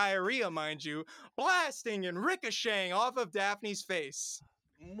out diarrhea, mind you, blasting and ricocheting off of Daphne's face.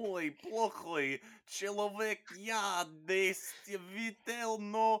 Mój плохой человек, я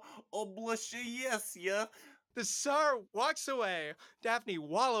действительно облачаюсь. The Tsar walks away. Daphne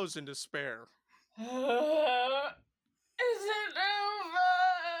wallows in despair. Is it over?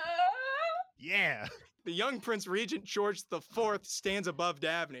 Yeah, The young Prince Regent George IV stands above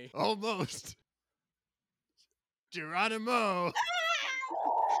Daphne. almost. Geronimo!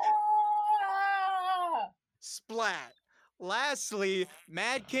 Splat. Lastly,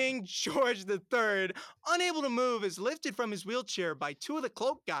 Mad King George III, unable to move, is lifted from his wheelchair by two of the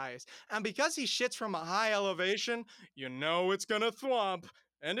cloak guys. And because he shits from a high elevation, you know it's gonna thwomp.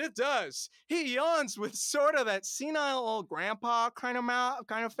 And it does. He yawns with sort of that senile old grandpa kind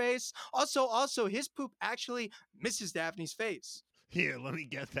of face. Also, his poop actually misses Daphne's face. Here, let me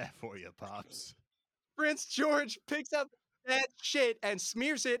get that for you, Pops. Prince George picks up that shit and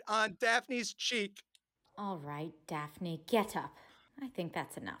smears it on Daphne's cheek. All right, Daphne, get up. I think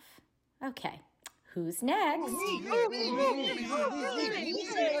that's enough. Okay, Who's next?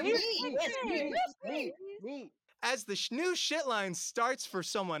 As the new shit line starts for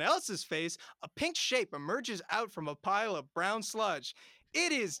someone else's face, a pink shape emerges out from a pile of brown sludge.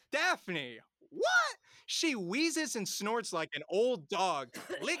 It is Daphne. What? She wheezes and snorts like an old dog,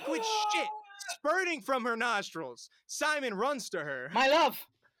 liquid shit spurting from her nostrils. Simon runs to her. My love,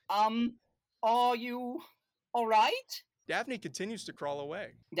 are you all right? Daphne continues to crawl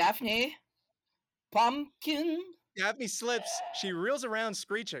away. Daphne? Pumpkin? Daphne slips. She reels around,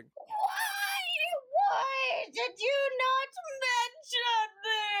 screeching. Why did you not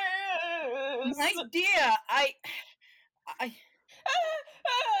mention this? My dear, I...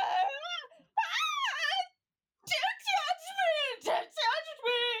 Don't touch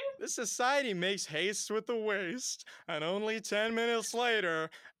me! The society makes haste with the waste, and only 10 minutes later,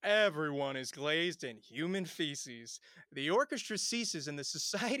 everyone is glazed in human feces. The orchestra ceases and the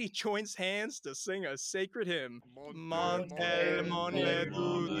society joins hands to sing a sacred hymn. Monte, monte,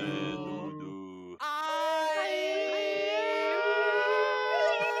 doo-doo.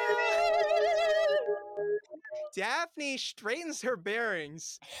 Daphne straightens her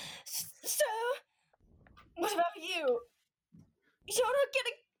bearings. So, what about you? You're not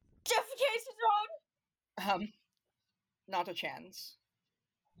getting defecated on? Not a chance.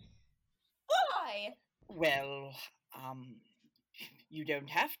 Why? Well, you don't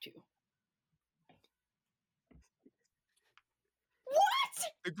have to. What?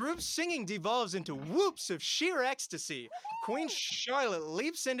 The group's singing devolves into whoops of sheer ecstasy. Queen Charlotte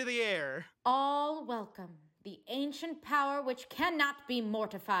leaps into the air. All welcome, the ancient power which cannot be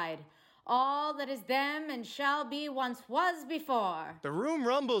mortified. All that is them and shall be once was before. The room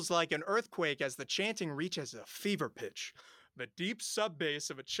rumbles like an earthquake as the chanting reaches a fever pitch. The deep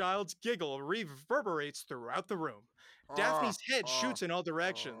sub-bass of a child's giggle reverberates throughout the room. Daphne's head shoots in all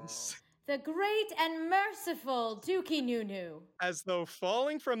directions. The great and merciful Dookie Nunu. As though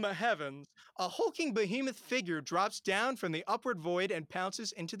falling from the heavens, a hulking behemoth figure drops down from the upward void and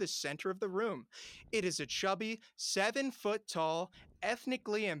pounces into the center of the room. It is a chubby, 7-foot-tall,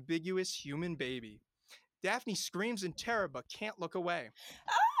 ethnically ambiguous human baby. Daphne screams in terror but can't look away.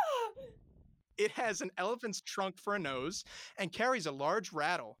 Ah! It has an elephant's trunk for a nose and carries a large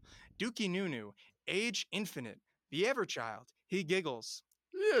rattle. Dookie Nunu, age infinite, the Everchild, he giggles.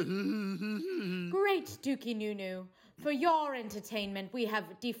 Great Dookie Nunu, for your entertainment we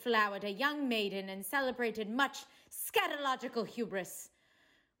have deflowered a young maiden and celebrated much scatological hubris.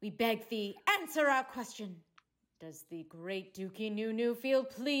 We beg thee, answer our question. Does the great Dookie Nunu feel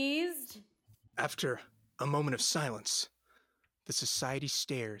pleased? After a moment of silence, the society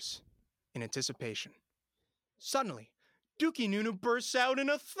stares in anticipation. Suddenly, Dookie Nunu bursts out in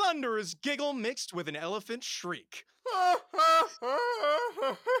a thunderous giggle mixed with an elephant shriek. The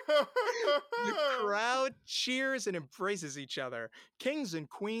crowd cheers and embraces each other. Kings and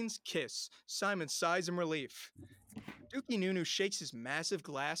queens kiss. Simon sighs in relief. Dookie Nunu shakes his massive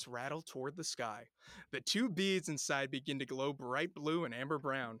glass rattle toward the sky. The two beads inside begin to glow bright blue and amber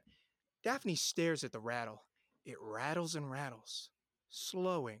brown. Daphne stares at the rattle. It rattles and rattles,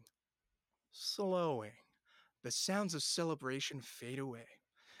 slowing. The sounds of celebration fade away.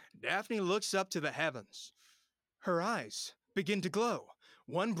 Daphne looks up to the heavens. Her eyes begin to glow,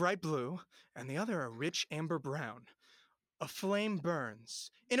 one bright blue and the other a rich amber brown. A flame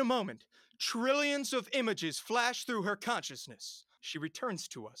burns. In a moment, trillions of images flash through her consciousness. She returns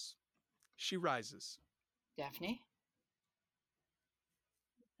to us. She rises. Daphne?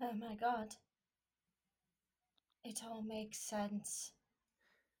 Oh my god. It all makes sense.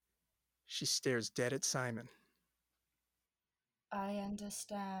 She stares dead at Simon. I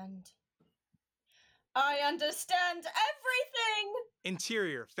understand. I understand everything!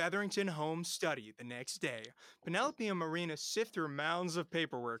 Interior, Featherington home study the next day. Penelope and Marina sift through mounds of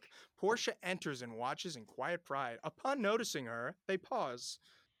paperwork. Portia enters and watches in quiet pride. Upon noticing her, they pause.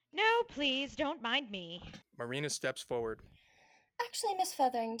 No, please, don't mind me. Marina steps forward. Actually, Miss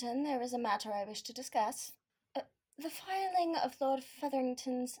Featherington, there is a matter I wish to discuss. The filing of Lord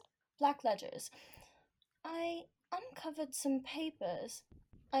Featherington's black ledgers. I uncovered some papers.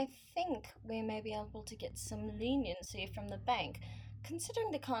 I think we may be able to get some leniency from the bank,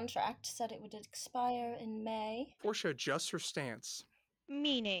 considering the contract said it would expire in May. Portia adjusts her stance.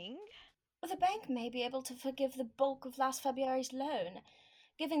 Meaning? The bank may be able to forgive the bulk of last February's loan,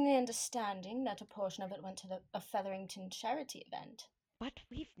 giving the understanding that a portion of it went to a Featherington charity event. But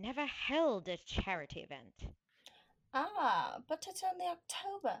we've never held a charity event. Ah, but it's only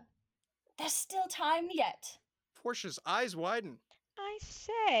October. There's still time yet. Portia's eyes widen. I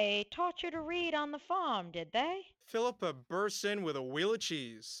say, taught you to read on the farm, did they? Philippa bursts in with a wheel of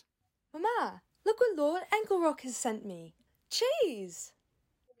cheese. Mama, Look what Lord Enkelrock has sent me. Cheese!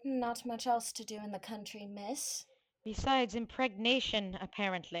 Not much else to do in the country, miss. Besides impregnation,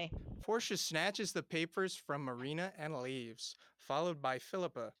 apparently. Portia snatches the papers from Marina and leaves, followed by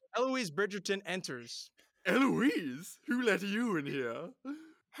Philippa. Eloise Bridgerton enters. Eloise, who let you in here?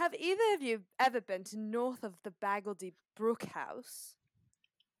 Have either of you ever been to north of the Baggledy Brook House?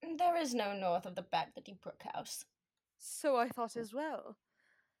 There is no north of the Baggledy Brook House. So I thought as well.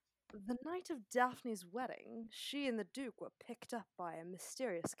 The night of Daphne's wedding, she and the Duke were picked up by a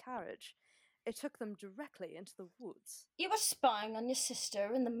mysterious carriage. It took them directly into the woods. You were spying on your sister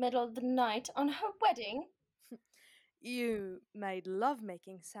in the middle of the night on her wedding? You made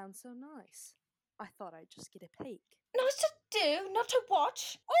lovemaking sound so nice. I thought I'd just get a peek. Nice to do, not to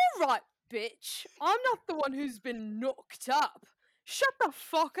watch. All right, bitch. I'm not the one who's been knocked up. Shut the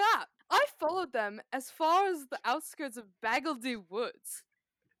fuck up. I followed them as far as the outskirts of Baggledy Woods.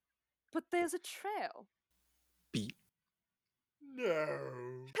 But there's a trail. Beat. No.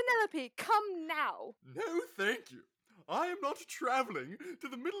 Penelope, come now. No, thank you. I am not traveling to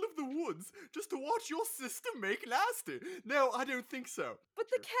the middle of the woods just to watch your sister make nasty. No, I don't think so. But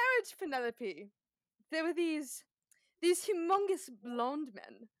the carriage, Penelope. There were these humongous blonde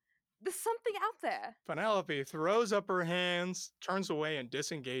men. There's something out there. Penelope throws up her hands, turns away, and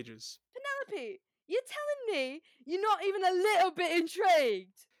disengages. Penelope, you're telling me you're not even a little bit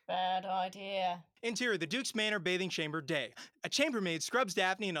intrigued? Bad idea. Interior, the Duke's Manor bathing chamber, day. A chambermaid scrubs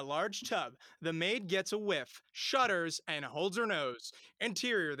Daphne in a large tub. The maid gets a whiff, shudders, and holds her nose.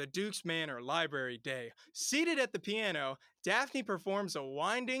 Interior, the Duke's Manor library, day. Seated at the piano, Daphne performs a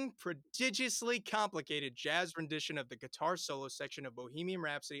winding, prodigiously complicated jazz rendition of the guitar solo section of Bohemian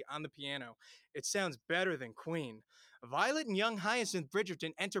Rhapsody on the piano. It sounds better than Queen. Violet and young Hyacinth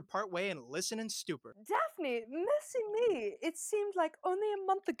Bridgerton enter partway and listen in stupor. Daphne, mercy me. It seemed like only a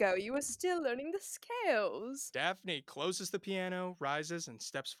month ago you were still learning the scales. Daphne closes the piano, rises, and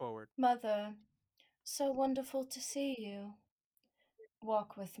steps forward. Mother, so wonderful to see you.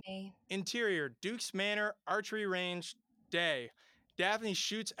 Walk with me. Interior, Duke's Manor, archery range, day. Daphne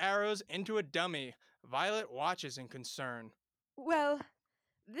shoots arrows into a dummy. Violet watches in concern. Well,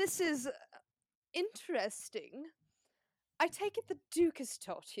 this is interesting. I take it the Duke has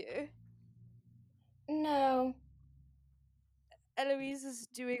taught you. No. Eloise is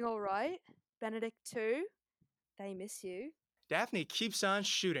doing all right. Benedict too. They miss you. Daphne keeps on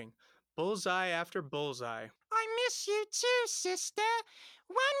shooting. Bullseye after bullseye. I miss you too, sister.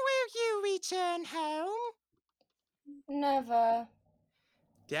 When will you return home? Never.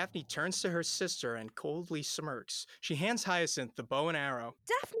 Daphne turns to her sister and coldly smirks. She hands Hyacinth the bow and arrow.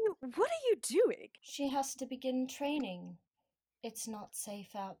 Daphne, what are you doing? She has to begin training. It's not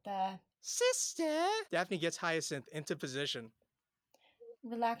safe out there. Sister! Daphne gets Hyacinth into position.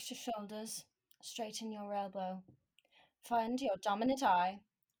 Relax your shoulders. Straighten your elbow. Find your dominant eye.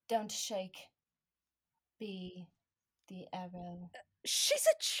 Don't shake. Be the arrow. She's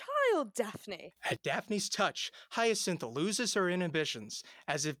a child, Daphne. At Daphne's touch, Hyacinth loses her inhibitions,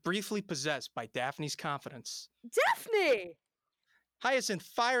 as if briefly possessed by Daphne's confidence. Daphne! Hyacinth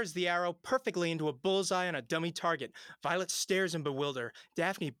fires the arrow perfectly into a bullseye on a dummy target. Violet stares in bewilder.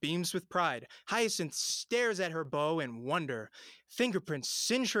 Daphne beams with pride. Hyacinth stares at her bow in wonder. Fingerprints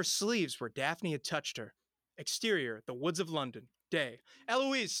singe her sleeves where Daphne had touched her. Exterior, the woods of London. Day.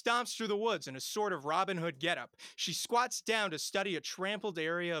 Eloise stomps through the woods in a sort of Robin Hood getup. She squats down to study a trampled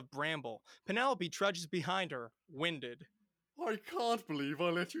area of bramble. Penelope trudges behind her, winded. I can't believe I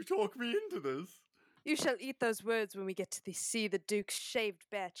let you talk me into this. You shall eat those words when we get to see the Duke's shaved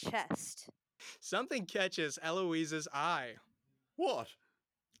bare chest. Something catches Eloise's eye. What?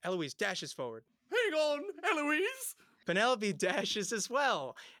 Eloise dashes forward. Hang on, Eloise! Penelope dashes as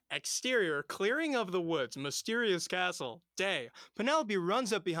well. Exterior, clearing of the woods, mysterious castle. Day. Penelope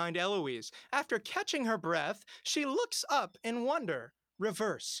runs up behind Eloise. After catching her breath, she looks up in wonder.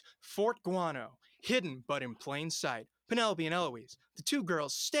 Reverse, Fort Guano, hidden but in plain sight. Penelope and Eloise, the two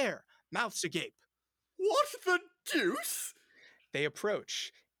girls stare, mouths agape. What the deuce? They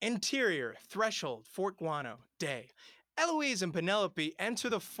approach. Interior, threshold, Fort Guano. Day. Eloise and Penelope enter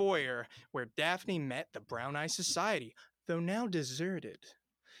the foyer where Daphne met the Brown Eye Society, though now deserted.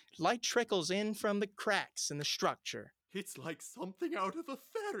 Light trickles in from the cracks in the structure. It's like something out of a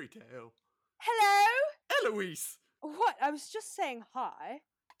fairy tale. Hello? Eloise! What? I was just saying hi.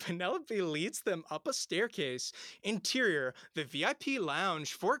 Penelope leads them up a staircase. Interior, the VIP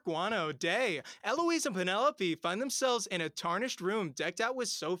lounge, Fort Guano, day. Eloise and Penelope find themselves in a tarnished room decked out with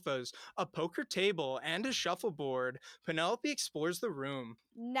sofas, a poker table, and a shuffleboard. Penelope explores the room.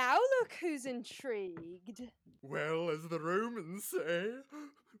 Now look who's intrigued. Well, as the Romans say,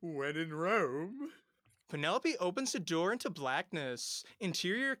 When in Rome. Penelope opens the door into blackness.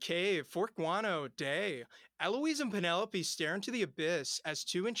 Interior cave, Fort Guano, day. Eloise and Penelope stare into the abyss as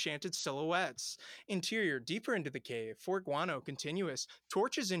two enchanted silhouettes. Interior, deeper into the cave, Fort Guano, continuous.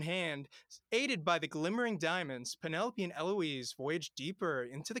 Torches in hand, aided by the glimmering diamonds, Penelope and Eloise voyage deeper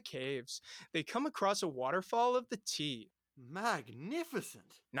into the caves. They come across a waterfall of the tea.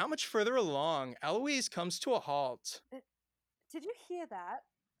 Magnificent. Not much further along, Eloise comes to a halt. Did you hear that?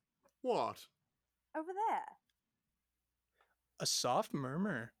 What? Over there. A soft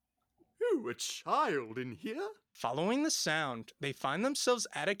murmur. Ooh, a child in here? Following the sound, they find themselves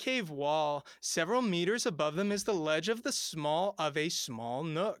at a cave wall. Several meters above them is the ledge of a small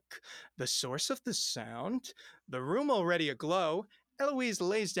nook. The source of the sound? The room already aglow, Eloise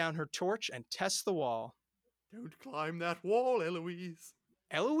lays down her torch and tests the wall. Don't climb that wall, Eloise.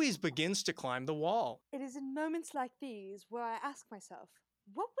 Eloise begins to climb the wall. It is in moments like these where I ask myself,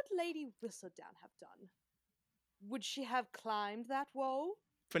 what would Lady Whistledown have done? Would she have climbed that wall?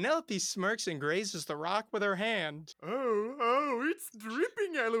 Penelope smirks and grazes the rock with her hand. Oh, it's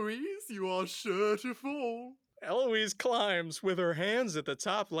dripping, Eloise. You are sure to fall. Eloise climbs. With her hands at the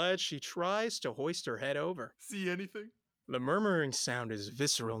top ledge, she tries to hoist her head over. See anything? The murmuring sound is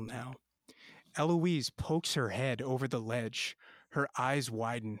visceral now. Eloise pokes her head over the ledge. Her eyes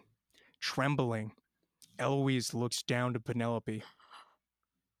widen. Trembling, Eloise looks down to Penelope.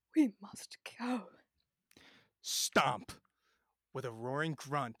 We must go. Stomp! With a roaring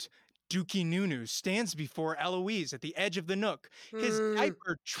grunt, Dookie Nunu stands before Eloise at the edge of the nook, his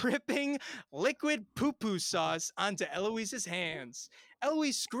diaper dripping liquid poo-poo sauce onto Eloise's hands.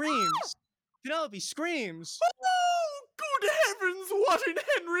 Eloise screams. Penelope screams. Oh, good heavens, what in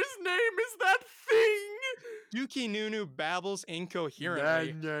Henry's name is that thing? Dookie Nunu babbles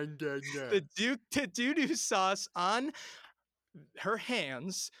incoherently. The doo-doo sauce on her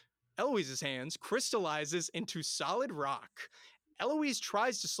hands, Eloise's hands, crystallizes into solid rock. Eloise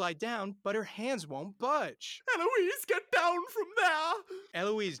tries to slide down, but her hands won't budge. Eloise, get down from there!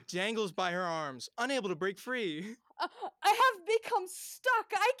 Eloise dangles by her arms, unable to break free. I have become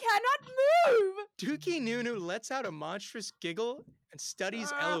stuck. I cannot move. Dookie Nunu lets out a monstrous giggle and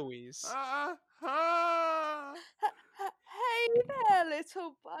studies Eloise. Hey there,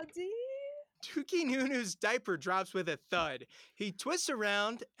 little buddy. Dookie Nunu's diaper drops with a thud. He twists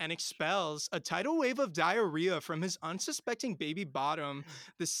around and expels a tidal wave of diarrhea from his unsuspecting baby bottom.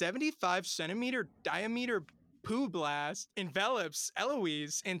 The 75-centimeter diameter poo blast envelops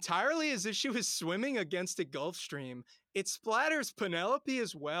Eloise entirely as if she was swimming against a Gulf Stream. It splatters Penelope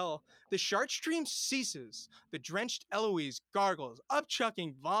as well. The shark stream ceases. The drenched Eloise gargles,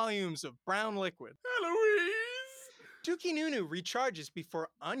 upchucking volumes of brown liquid. Eloise! Dookie Nunu recharges before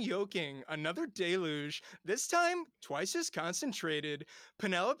unyoking another deluge, this time twice as concentrated.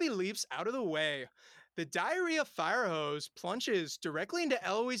 Penelope leaps out of the way. The diarrhea fire hose plunges directly into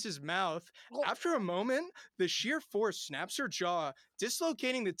Eloise's mouth. After a moment, the sheer force snaps her jaw,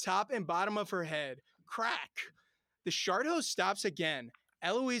 dislocating the top and bottom of her head. Crack! The shard hose stops again.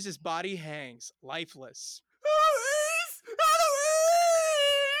 Eloise's body hangs, lifeless. Eloise! Eloise!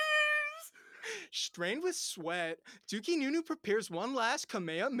 Strained with sweat, Dookie Nunu prepares one last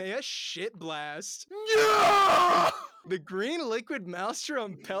Kamehameha shit blast. Yeah! The green liquid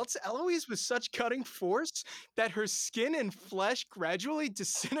maelstrom pelts Eloise with such cutting force that her skin and flesh gradually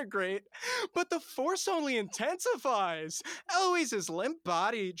disintegrate, but the force only intensifies. Eloise's limp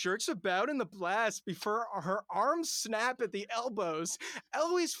body jerks about in the blast before her arms snap at the elbows.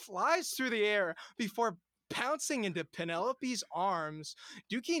 Eloise flies through the air before pouncing into Penelope's arms.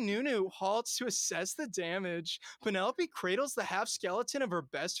 Dookie Nunu halts to assess the damage. Penelope cradles the half-skeleton of her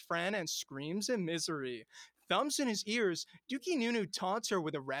best friend and screams in misery. Thumbs in his ears, Dookie Nunu taunts her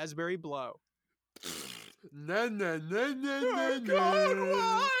with a raspberry blow. Na na na na Oh, na God, na.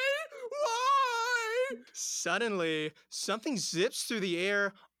 why? Why? Suddenly, something zips through the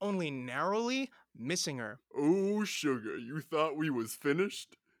air, only narrowly missing her. Oh, sugar, you thought we was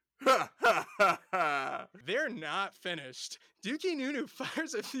finished? Ha ha ha ha! They're not finished. Dookie Nunu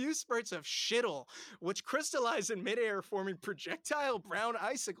fires a few spurts of shittle, which crystallize in midair, forming projectile brown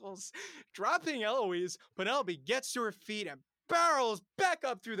icicles. Dropping Eloise, Penelope gets to her feet and barrels back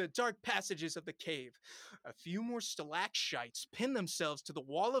up through the dark passages of the cave. A few more stalactites pin themselves to the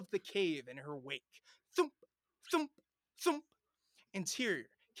wall of the cave in her wake. Thump, thump, thump. Interior.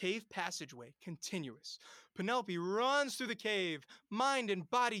 Cave passageway continuous. Penelope runs through the cave, mind and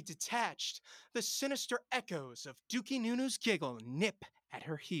body detached. The sinister echoes of Dookie Nunu's giggle nip at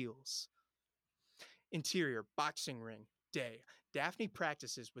her heels. Interior boxing ring. Day. Daphne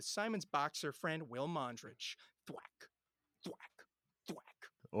practices with Simon's boxer friend Will Mondrich. Thwack, thwack, thwack.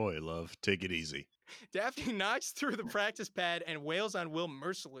 Oi, love, take it easy. Daphne knocks through the practice pad and wails on Will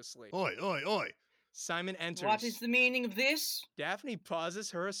mercilessly. Oi, oi, oi! Simon enters. What is the meaning of this? Daphne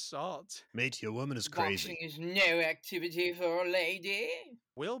pauses her assault. Mate, your woman is crazy. Boxing is no activity for a lady.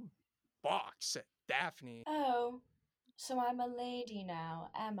 Will balks at Daphne. Oh, so I'm a lady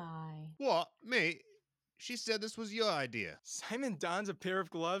now, am I? What? Mate? She said this was your idea. Simon dons a pair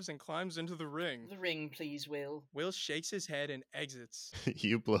of gloves and climbs into the ring. The ring, please, Will. Will shakes his head and exits.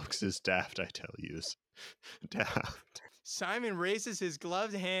 You blokes is daft, I tell yous. Daft. Simon raises his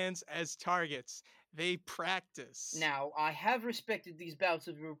gloved hands as targets. They practice. Now, I have respected these bouts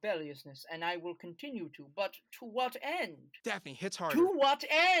of rebelliousness, and I will continue to, but to what end? Daphne hits harder. To what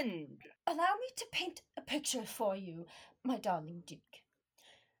end? Allow me to paint a picture for you, my darling Duke.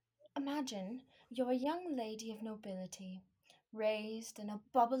 Imagine you're a young lady of nobility, raised in a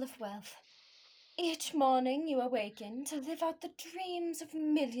bubble of wealth. Each morning you awaken to live out the dreams of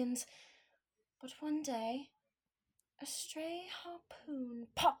millions. But one day, a stray harpoon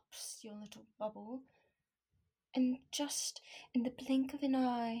pops your little bubble, and just in the blink of an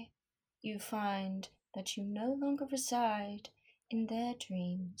eye, you find that you no longer reside in their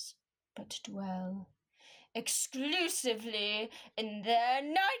dreams, but dwell exclusively in their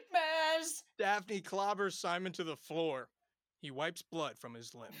nightmares. Daphne clobbers Simon to the floor. He wipes blood from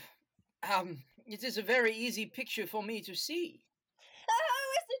his lip. It is a very easy picture for me to see.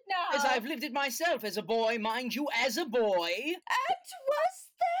 How is it now? As I've lived it myself as a boy, mind you, as a boy. And was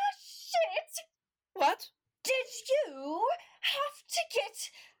there shit? What? Did you have to get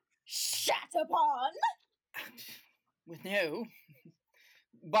shat upon? Well, no.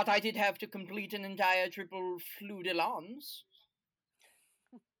 But I did have to complete an entire triple fleur de lance.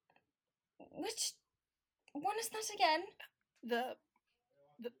 Which one is that again?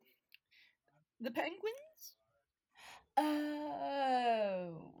 The penguins?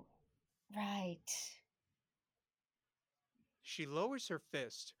 Oh, right. She lowers her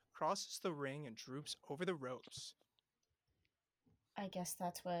fist, crosses the ring, and droops over the ropes. I guess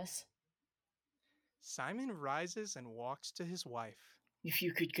that's worse. Simon rises and walks to his wife. If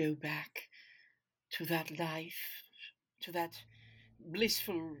you could go back to that life, to that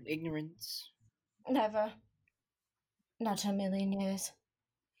blissful ignorance. Never. Not a million years.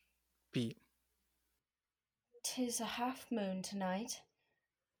 Beat. 'Tis a half-moon tonight.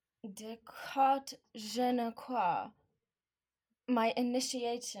 Descartes je ne crois. My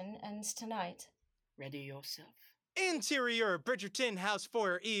initiation ends tonight. Ready yourself. Interior Bridgerton house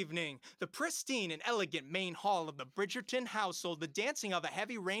foyer evening. The pristine and elegant main hall of the Bridgerton household. The dancing of a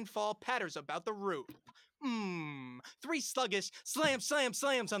heavy rainfall patters about the roof. Three sluggish slams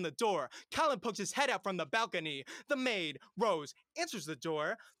on the door. Colin pokes his head out from the balcony. The maid, Rose, answers the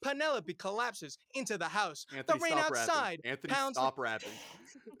door. Penelope collapses into the house. Anthony, the rain stop outside rapping. Anthony, pounds. stop rapping.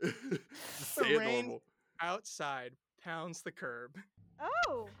 Say The it rain normal. outside pounds the curb.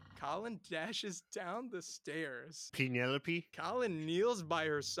 Oh! Colin dashes down the stairs. Penelope? Colin kneels by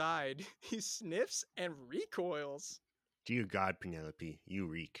her side. He sniffs and recoils. Dear God, Penelope, you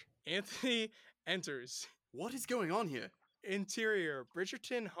reek. Anthony enters. What is going on here? Interior,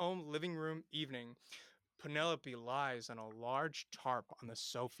 Bridgerton home living room evening. Penelope lies on a large tarp on the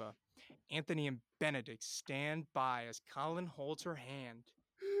sofa. Anthony and Benedict stand by as Colin holds her hand.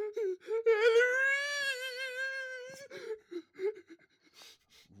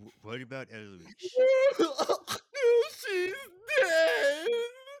 What about Eloise? She's dead.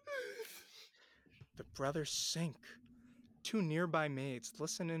 The brothers sink. Two nearby maids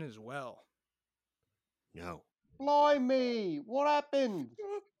listen in as well. No. Blimey! What happened?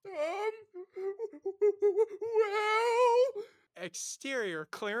 Well... Exterior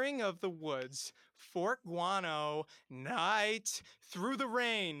clearing of the woods. Fort Guano. Night. Through the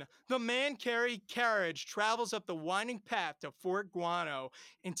rain. The man-carried carriage travels up the winding path to Fort Guano.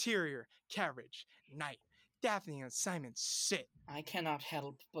 Interior carriage. Night. Daphne and Simon sit. I cannot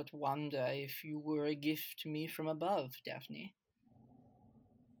help but wonder if you were a gift to me from above, Daphne.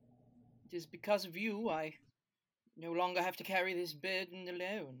 It is because of you I no longer have to carry this burden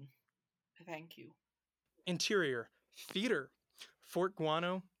alone. Thank you. Interior theater. Fort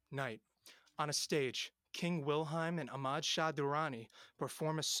Guano. Night. On a stage, King Wilhelm and Ahmad Shah Durrani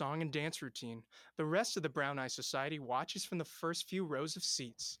perform a song and dance routine. The rest of the Brown Eye Society watches from the first few rows of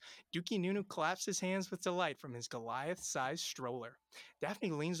seats. Dookie Nunu claps his hands with delight from his Goliath-sized stroller.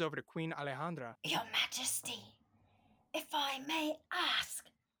 Daphne leans over to Queen Alejandra. Your Majesty, if I may ask,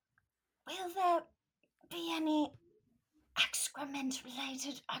 will there be any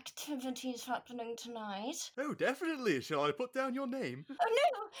excrement-related activities happening tonight? Oh, definitely. Shall I put down your name? Oh,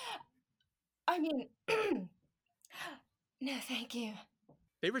 no! I mean, no, thank you.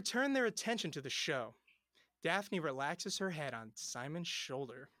 They return their attention to the show. Daphne relaxes her head on Simon's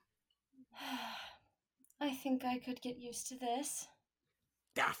shoulder. I think I could get used to this.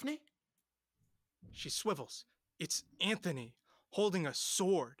 Daphne? She swivels. It's Anthony, holding a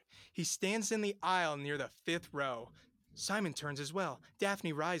sword. He stands in the aisle near the 5th row. Simon turns as well.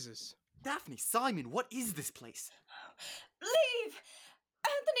 Daphne rises. Daphne, Simon, what is this place? Leave!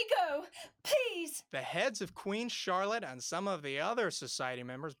 Anthony, go! Please! The heads of Queen Charlotte and some of the other society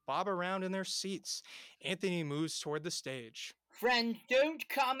members bob around in their seats. Anthony moves toward the stage. Friend, don't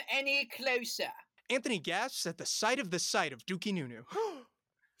come any closer. Anthony gasps at the sight of Dookie Nunu.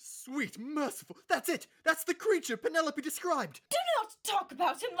 Sweet, merciful. That's it. That's the creature Penelope described. Do not talk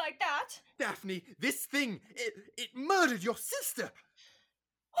about him like that. Daphne, this thing, it murdered your sister.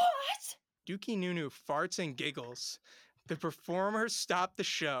 What? Dookie Nunu farts and giggles. The performers stop the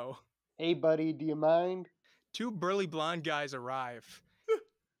show. Hey, buddy, do you mind? 2 burly blonde guys arrive.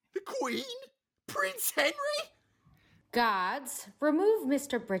 The Queen? Prince Henry? Guards, remove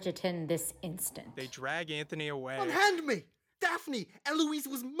Mr. Bridgerton this instant. They drag Anthony away. Unhand me! Daphne, Eloise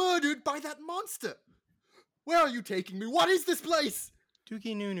was murdered by that monster. Where are you taking me? What is this place?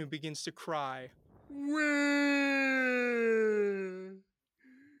 Dookie Nunu begins to cry.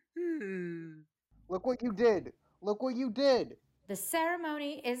 Look what you did. Look what you did. The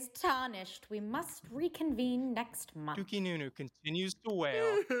ceremony is tarnished. We must reconvene next month. Dookie Nunu continues to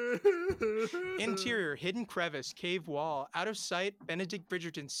wail. Interior, hidden crevice, cave wall. Out of sight, Benedict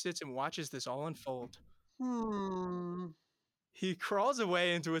Bridgerton sits and watches this all unfold. He crawls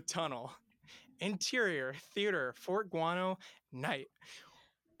away into a tunnel. Interior, theater, Fort Guano, night.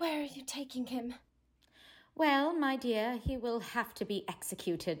 Where are you taking him? Well, my dear, he will have to be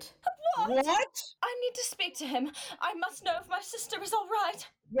executed. What? I need to speak to him. I must know if my sister is all right.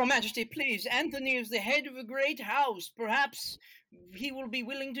 Your Majesty, please. Anthony is the head of a great house. Perhaps he will be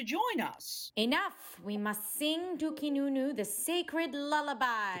willing to join us. Enough! We must sing Dookie Nunu the sacred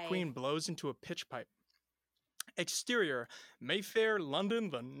lullaby. The Queen blows into a pitch pipe. Exterior, Mayfair, London,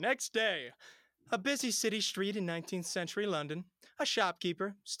 the next day. A busy city street in 19th century London. A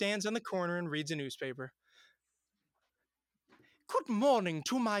shopkeeper stands on the corner and reads a newspaper. Good morning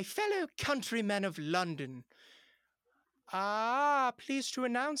to my fellow countrymen of London. Pleased to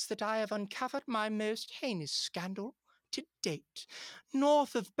announce that I have uncovered my most heinous scandal to date.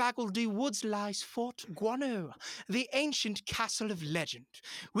 North of Baggledy Woods lies Fort Guano, the ancient castle of legend,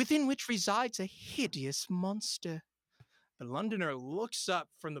 within which resides a hideous monster. The Londoner looks up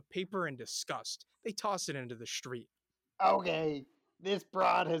from the paper in disgust. They toss it into the street. Okay, this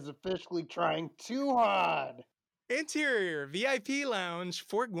broad is officially trying too hard. Interior, VIP lounge,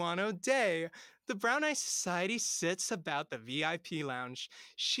 Fort Guano day. The Brown Eye Society sits about the VIP lounge.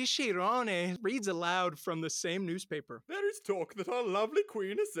 Shishirone reads aloud from the same newspaper. There is talk that our lovely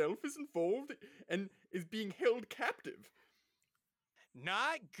queen herself is involved and is being held captive.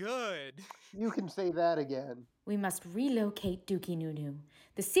 Not good. You can say that again. We must relocate Dookie Nunu.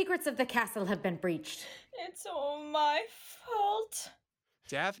 The secrets of the castle have been breached. It's all my fault.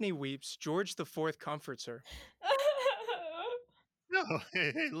 Daphne weeps. George IV comforts her. No,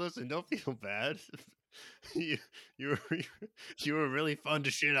 hey, listen, don't feel bad. You were really fun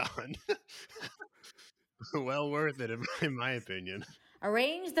to shit on. Well worth it, in my opinion.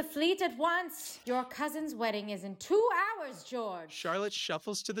 Arrange the fleet at once. Your cousin's wedding is in 2 hours, George. Charlotte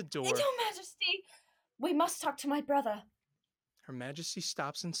shuffles to the door. Your Majesty, we must talk to my brother. Her Majesty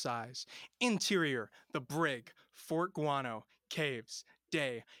stops and sighs. Interior, the brig, Fort Guano, caves,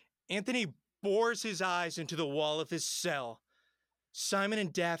 day. Anthony bores his eyes into the wall of his cell. Simon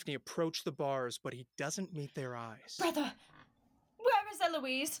and Daphne approach the bars, but he doesn't meet their eyes. Brother, where is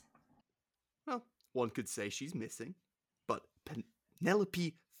Eloise? Well, one could say she's missing, but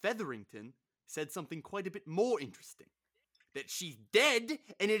Penelope Featherington said something quite a bit more interesting. That she's dead,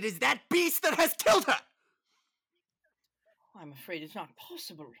 and it is that beast that has killed her! I'm afraid it's not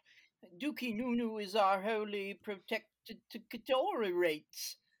possible. Dookie Nunu is our holy protectorate,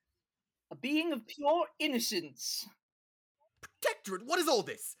 a being of pure innocence. Protectorate, what is all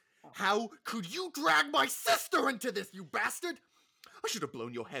this? How could you drag my sister into this, you bastard? I should have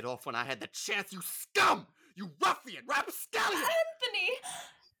blown your head off when I had the chance, you scum! You ruffian, rapscallion! Anthony,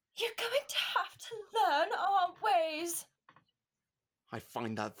 you're going to have to learn our ways. I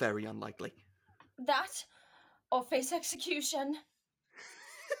find that very unlikely. That, or face execution.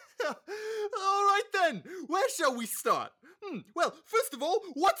 All right then, where shall we start? Well, first of all,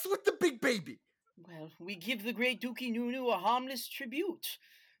 what's with the big baby? Well, we give the great Dookie Nunu a harmless tribute.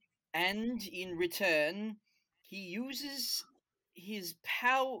 And in return, he uses his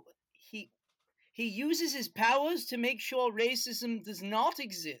He uses his powers to make sure racism does not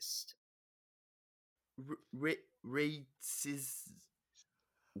exist. Races.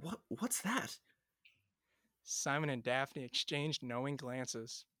 What's that? Simon and Daphne exchanged knowing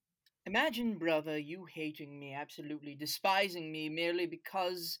glances. Imagine, brother, you hating me, absolutely despising me merely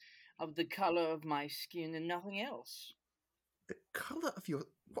because of the color of my skin and nothing else. The color of your...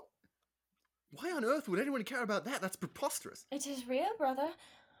 What? Why on earth would anyone care about that? That's preposterous. It is real, brother.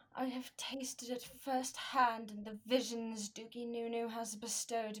 I have tasted it firsthand in the visions Dookie Nunu has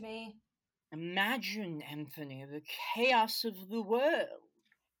bestowed me. Imagine, Anthony, the chaos of the world.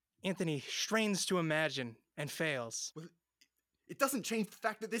 Anthony strains to imagine and fails. Well, it doesn't change the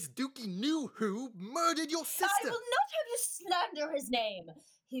fact that this Dookie knew who murdered your sister. I will not have you slander his name.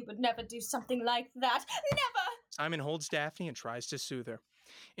 He would never do something like that. Never! Simon holds Daphne and tries to soothe her.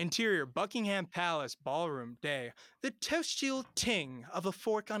 Interior, Buckingham Palace, ballroom, day. The toastial ting of a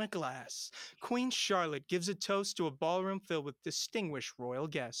fork on a glass. Queen Charlotte gives a toast to a ballroom filled with distinguished royal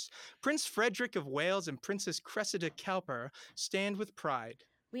guests. Prince Frederick of Wales and Princess Cressida Cowper stand with pride.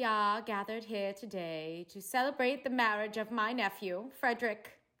 We are gathered here today to celebrate the marriage of my nephew,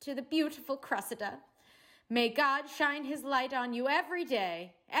 Frederick, to the beautiful Cressida. May God shine his light on you every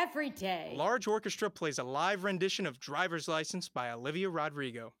day, every day. A large orchestra plays a live rendition of Driver's License by Olivia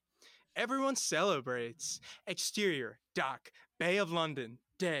Rodrigo. Everyone celebrates. Exterior, dock, Bay of London,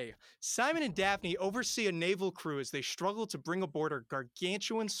 day. Simon and Daphne oversee a naval crew as they struggle to bring aboard a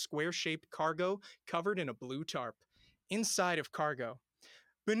gargantuan square-shaped cargo covered in a blue tarp. Inside of cargo.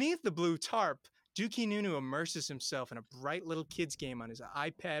 Beneath the blue tarp, Dookie Nunu immerses himself in a bright little kid's game on his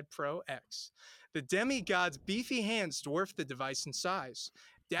iPad Pro X. The demigod's beefy hands dwarf the device in size.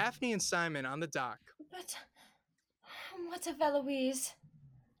 Daphne and Simon on the dock. But what of Eloise?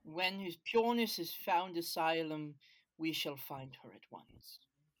 When his pureness has found asylum, we shall find her at once.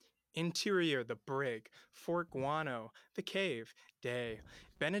 Interior, the brig. Fort Guano, the cave, day.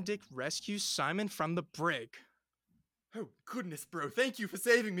 Benedict rescues Simon from the brig. Oh, goodness, bro. Thank you for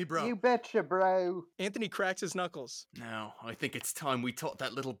saving me, bro. You betcha, bro. Anthony cracks his knuckles. Now, I think it's time we taught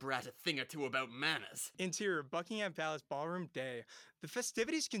that little brat a thing or two about manners. Interior, Buckingham Palace, ballroom, day. The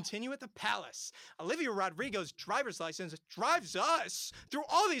festivities continue at the palace. Olivia Rodrigo's driver's license drives us through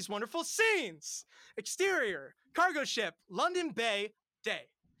all these wonderful scenes. Exterior, cargo ship, London Bay, day.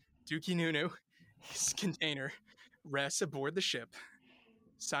 Dookie Nunu, his container, rests aboard the ship.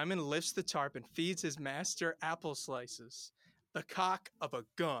 Simon lifts the tarp and feeds his master apple slices. The cock of a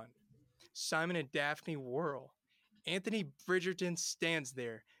gun. Simon and Daphne whirl. Anthony Bridgerton stands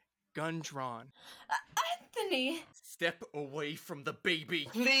there, gun drawn. Anthony! Step away from the baby.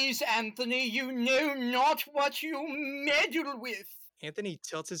 Please, Anthony, you know not what you meddle with. Anthony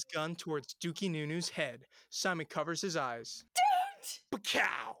tilts his gun towards Dookie Nunu's head. Simon covers his eyes. Don't!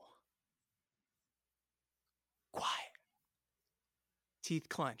 Bacow! Quiet. Teeth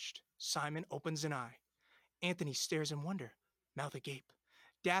clenched. Simon opens an eye. Anthony stares in wonder, mouth agape.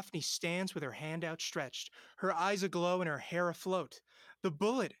 Daphne stands with her hand outstretched, her eyes aglow and her hair afloat. The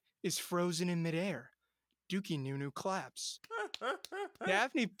bullet is frozen in midair. Dookie Nunu claps.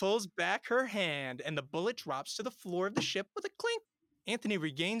 Daphne pulls back her hand and the bullet drops to the floor of the ship with a clink. Anthony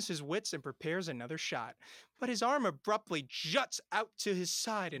regains his wits and prepares another shot, but his arm abruptly juts out to his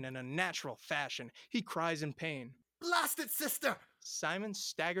side in an unnatural fashion. He cries in pain. Blast it, sister! Simon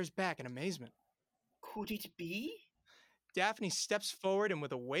staggers back in amazement. Could it be? Daphne steps forward and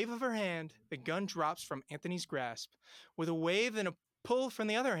with a wave of her hand, the gun drops from Anthony's grasp. With a wave and a pull from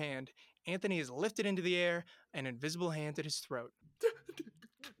the other hand, Anthony is lifted into the air, an invisible hand at his throat.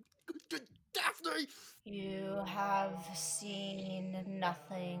 Daphne! You have seen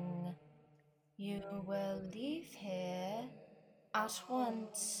nothing. You will leave here at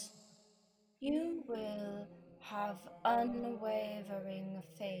once. You will have unwavering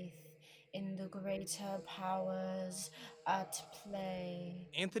faith in the greater powers at play.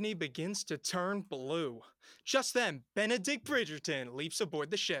 Anthony begins to turn blue. Just then, Benedict Bridgerton leaps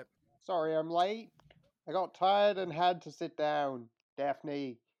aboard the ship. Sorry I'm late. I got tired and had to sit down.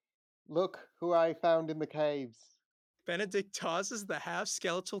 Daphne, look who I found in the caves. Benedict tosses the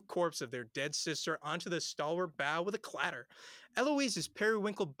half-skeletal corpse of their dead sister onto the stalwart bow with a clatter. Eloise's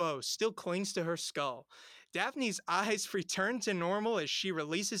periwinkle bow still clings to her skull. Daphne's eyes return to normal as she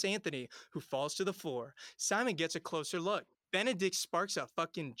releases Anthony, who falls to the floor. Simon gets a closer look. Benedict sparks a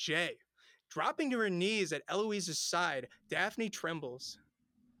fucking J. Dropping to her knees at Eloise's side, Daphne trembles.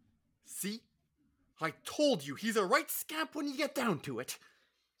 See? I told you, he's a right scamp when you get down to it.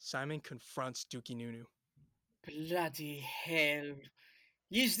 Simon confronts Dookie Nunu. Bloody hell.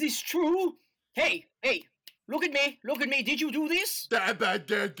 Is this true? Hey, Look at me! Look at me! Did you do this? Why?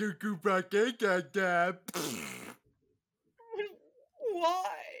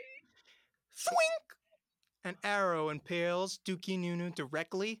 Swink! An arrow impales Dookie Nunu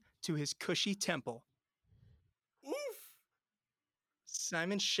directly to his cushy temple. Oof!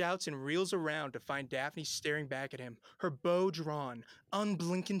 Simon shouts and reels around to find Daphne staring back at him, her bow drawn,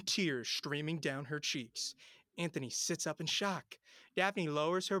 unblinking tears streaming down her cheeks. Anthony sits up in shock. Daphne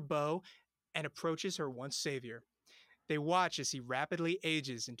lowers her bow and approaches her once savior. They watch as he rapidly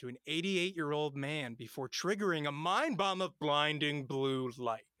ages into an 88-year-old man before triggering a mind bomb of blinding blue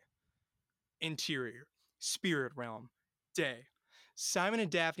light. Interior, spirit realm, day. Simon and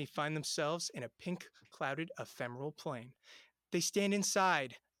Daphne find themselves in a pink-clouded ephemeral plane. They stand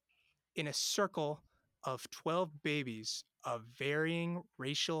inside in a circle of 12 babies of varying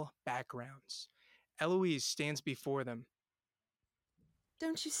racial backgrounds. Eloise stands before them.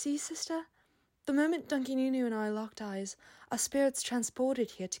 Don't you see, sister? The moment Dunky Nunu and I locked eyes, our spirits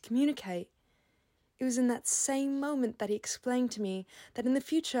transported here to communicate. It was in that same moment that he explained to me that in the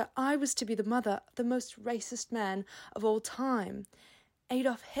future I was to be the mother of the most racist man of all time,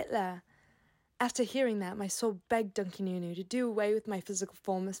 Adolf Hitler. After hearing that, my soul begged Dunky Nunu to do away with my physical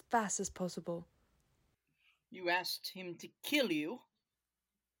form as fast as possible. You asked him to kill you?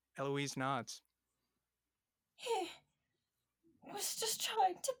 Eloise nods. He was just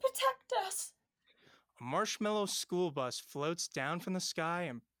trying to protect us. A marshmallow school bus floats down from the sky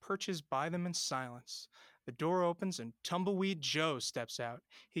and perches by them in silence. The door opens and Tumbleweed Joe steps out.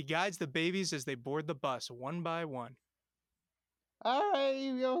 He guides the babies as they board the bus one by one. All right,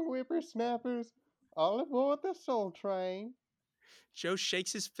 you young whippersnappers, all aboard the Soul Train. Joe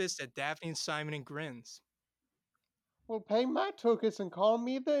shakes his fist at Daphne and Simon and grins. Well, pay my tuchus and call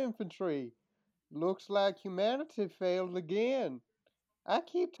me the infantry. Looks like humanity failed again. I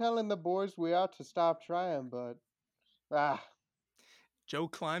keep telling the boys we ought to stop trying, but... Joe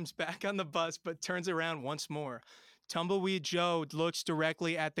climbs back on the bus but turns around once more. Tumbleweed Joe looks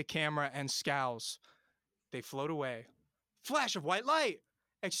directly at the camera and scowls. They float away. Flash of white light!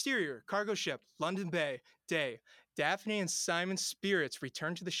 Exterior, cargo ship, London Bay, day. Daphne and Simon's spirits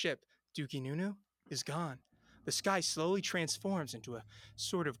return to the ship. Dookie Nunu is gone. The sky slowly transforms into a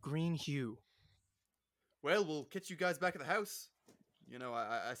sort of green hue. Well, we'll catch you guys back at the house. You know,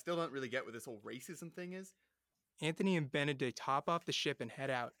 I still don't really get what this whole racism thing is. Anthony and Benedict hop off the ship and head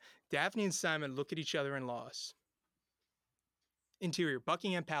out. Daphne and Simon look at each other in loss. Interior,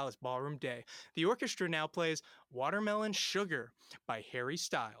 Buckingham Palace, ballroom day. The orchestra now plays Watermelon Sugar by Harry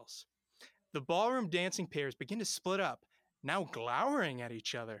Styles. The ballroom dancing pairs begin to split up, now glowering at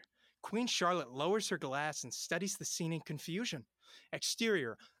each other. Queen Charlotte lowers her glass and studies the scene in confusion.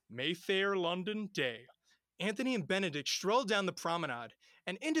 Exterior, Mayfair, London, day. Anthony and Benedict stroll down the promenade.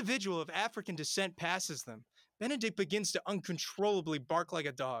 An individual of African descent passes them. Benedict begins to uncontrollably bark like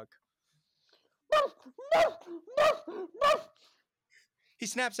a dog. He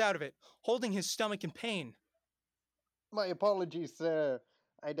snaps out of it, holding his stomach in pain. My apologies, sir.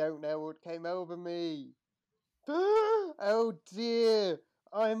 I don't know what came over me. Oh dear,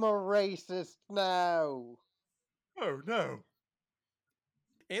 I'm a racist now. Oh no.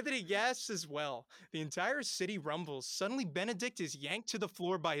 Anthony gasps as well. The entire city rumbles. Suddenly, Benedict is yanked to the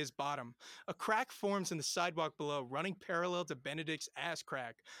floor by his bottom. A crack forms in the sidewalk below, running parallel to Benedict's ass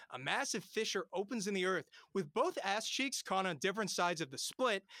crack. A massive fissure opens in the earth. With both ass cheeks caught on different sides of the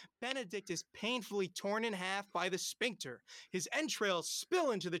split, Benedict is painfully torn in half by the sphincter. His entrails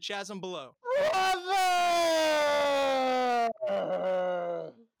spill into the chasm below.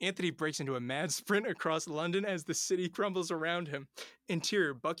 Anthony breaks into a mad sprint across London as the city crumbles around him.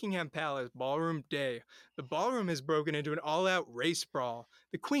 Interior, Buckingham Palace, ballroom day. The ballroom is broken into an all-out race brawl.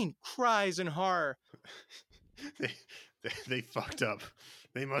 The Queen cries in horror. They fucked up.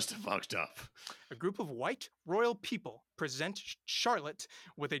 They must have fucked up. A group of white royal people present Charlotte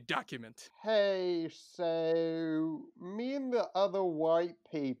with a document. Hey, so me and the other white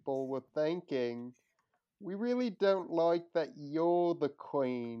people were thinking, we really don't like that you're the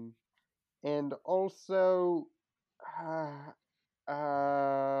queen. And also, a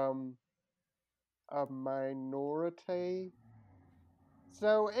minority.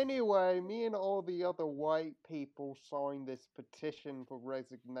 So anyway, me and all the other white people signed this petition for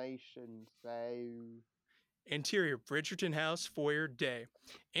resignation, so... Interior, Bridgerton house, foyer, day.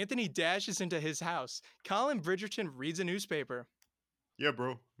 Anthony dashes into his house. Colin Bridgerton reads a newspaper. Yeah,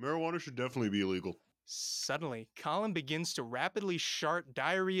 bro. Marijuana should definitely be illegal. Suddenly, Colin begins to rapidly shart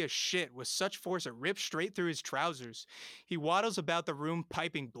diarrhea shit with such force it rips straight through his trousers. He waddles about the room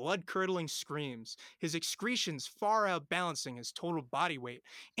piping blood-curdling screams, his excretions far outbalancing his total body weight.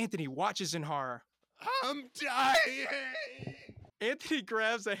 Anthony watches in horror. I'm dying! Anthony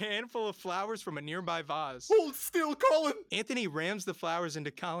grabs a handful of flowers from a nearby vase. Hold still, Colin! Anthony rams the flowers into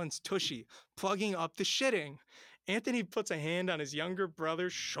Colin's tushy, plugging up the shitting. Anthony puts a hand on his younger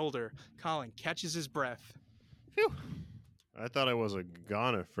brother's shoulder. Colin catches his breath. Phew. I thought I was a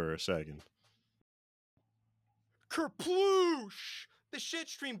goner for a second. Kerploosh! The shit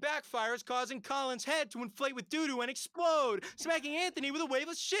stream backfires, causing Colin's head to inflate with doo-doo and explode, smacking Anthony with a wave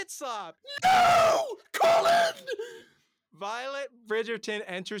of shit slop. No! Colin! Violet Bridgerton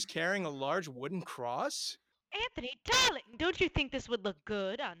enters carrying a large wooden cross. Anthony, darling, don't you think this would look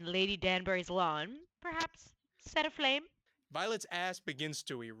good on Lady Danbury's lawn? Perhaps set aflame? Violet's ass begins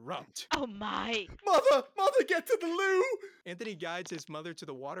to erupt. Oh my! Mother, get to the loo! Anthony guides his mother to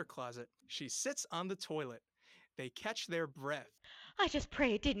the water closet. She sits on the toilet. They catch their breath. I just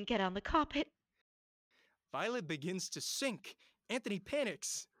pray it didn't get on the carpet. Violet begins to sink. Anthony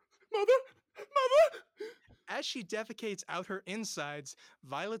panics. Mother! As she defecates out her insides,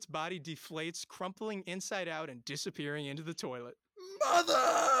 Violet's body deflates, crumpling inside out and disappearing into the toilet. Mother!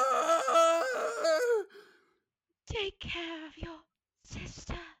 Take care of your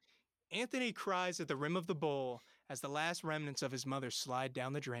sister. Anthony cries at the rim of the bowl as the last remnants of his mother slide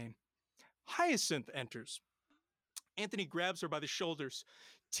down the drain. Hyacinth enters. Anthony grabs her by the shoulders,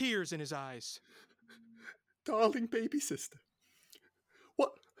 tears in his eyes. Darling baby sister.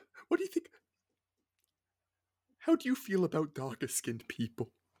 What do you think? How do you feel about darker-skinned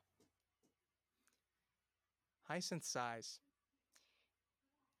people? Hyacinth sighs.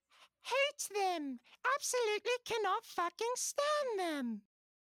 Hate them! Absolutely cannot fucking stand them!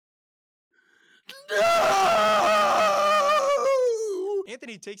 No!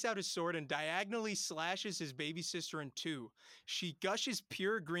 Anthony takes out his sword and diagonally slashes his baby sister in two. She gushes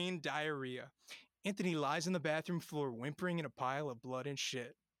pure green diarrhea. Anthony lies on the bathroom floor whimpering in a pile of blood and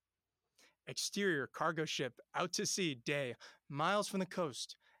shit. Exterior cargo ship out to sea, day, miles from the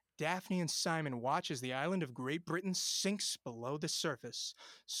coast. Daphne and Simon watch as the island of Great Britain sinks below the surface,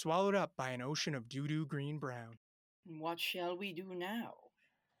 swallowed up by an ocean of doo-doo green-brown. What shall we do now?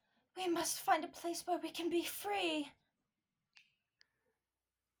 We must find a place where we can be free.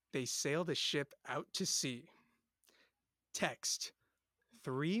 They sail the ship out to sea. Text.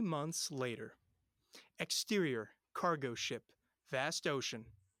 3 months later. Exterior cargo ship, vast ocean,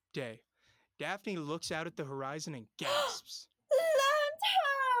 day. Daphne looks out at the horizon and gasps. Land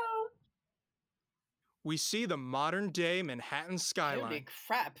ho! We see the modern-day Manhattan skyline. Holy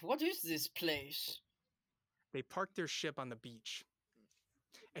crap, what is this place? They park their ship on the beach.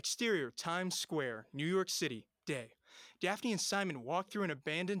 Exterior Times Square, New York City, day. Daphne and Simon walk through an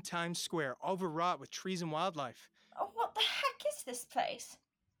abandoned Times Square overwrought with trees and wildlife. Oh, what the heck is this place?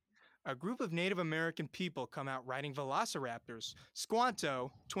 A group of Native American people come out riding velociraptors.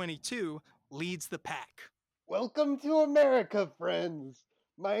 Squanto, 22, leads the pack. Welcome to America, friends.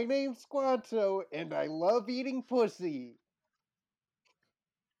 My name's Squanto, and I love eating pussy.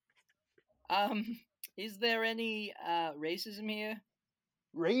 Is there any, racism here?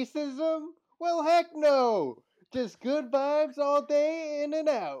 Racism? Well, heck no! Just good vibes all day in and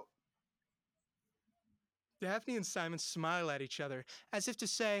out. Daphne and Simon smile at each other, as if to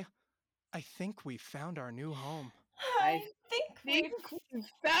say, I think we found our new home. I think we've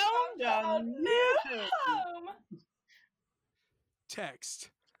found our new home. Text.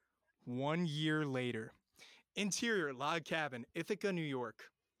 1 year later. Interior log cabin, Ithaca, New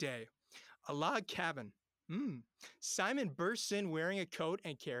York. Day. A log cabin. Simon bursts in wearing a coat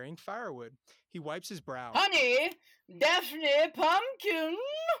and carrying firewood. He wipes his brow. Honey! Daphne Pumpkin!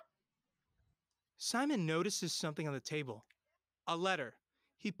 Simon notices something on the table. A letter.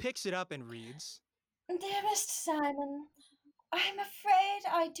 He picks it up and reads. Dearest Simon, I'm afraid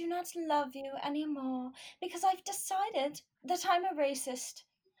I do not love you anymore because I've decided that I'm a racist.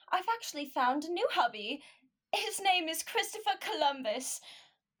 I've actually found a new hubby. His name is Christopher Columbus.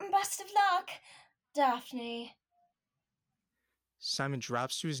 Best of luck, Daphne. Simon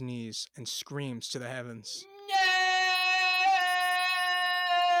drops to his knees and screams to the heavens.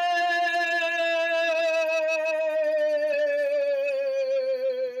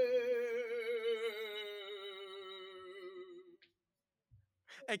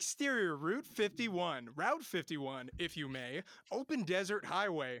 Exterior Route 51, Route 51, if you may, open desert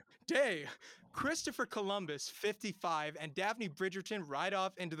highway. Day, Christopher Columbus, 55, and Daphne Bridgerton ride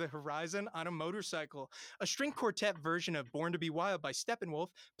off into the horizon on a motorcycle. A string quartet version of Born to Be Wild by Steppenwolf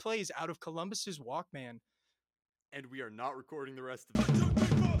plays out of Columbus's Walkman. And we are not recording the rest of it.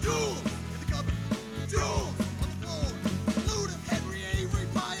 Jules! In the cupboard! Jules! On the floor! Loot of Henry Avery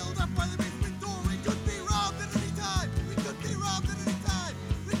piled up by the basement door! We could be robbed at any time! We could be robbed at any time!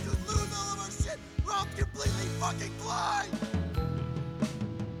 We could lose all of our shit! Rob fucking fly!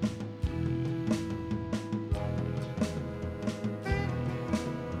 There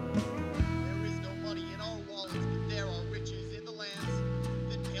is no money in our wallets, but there are riches in the lands.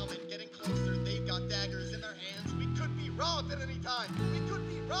 The tailmen getting closer, they've got daggers in their hands. We could be robbed at any time. We could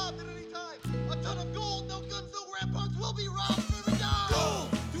be robbed at any time. A ton of gold, no guns, no ramparts, we'll be robbed.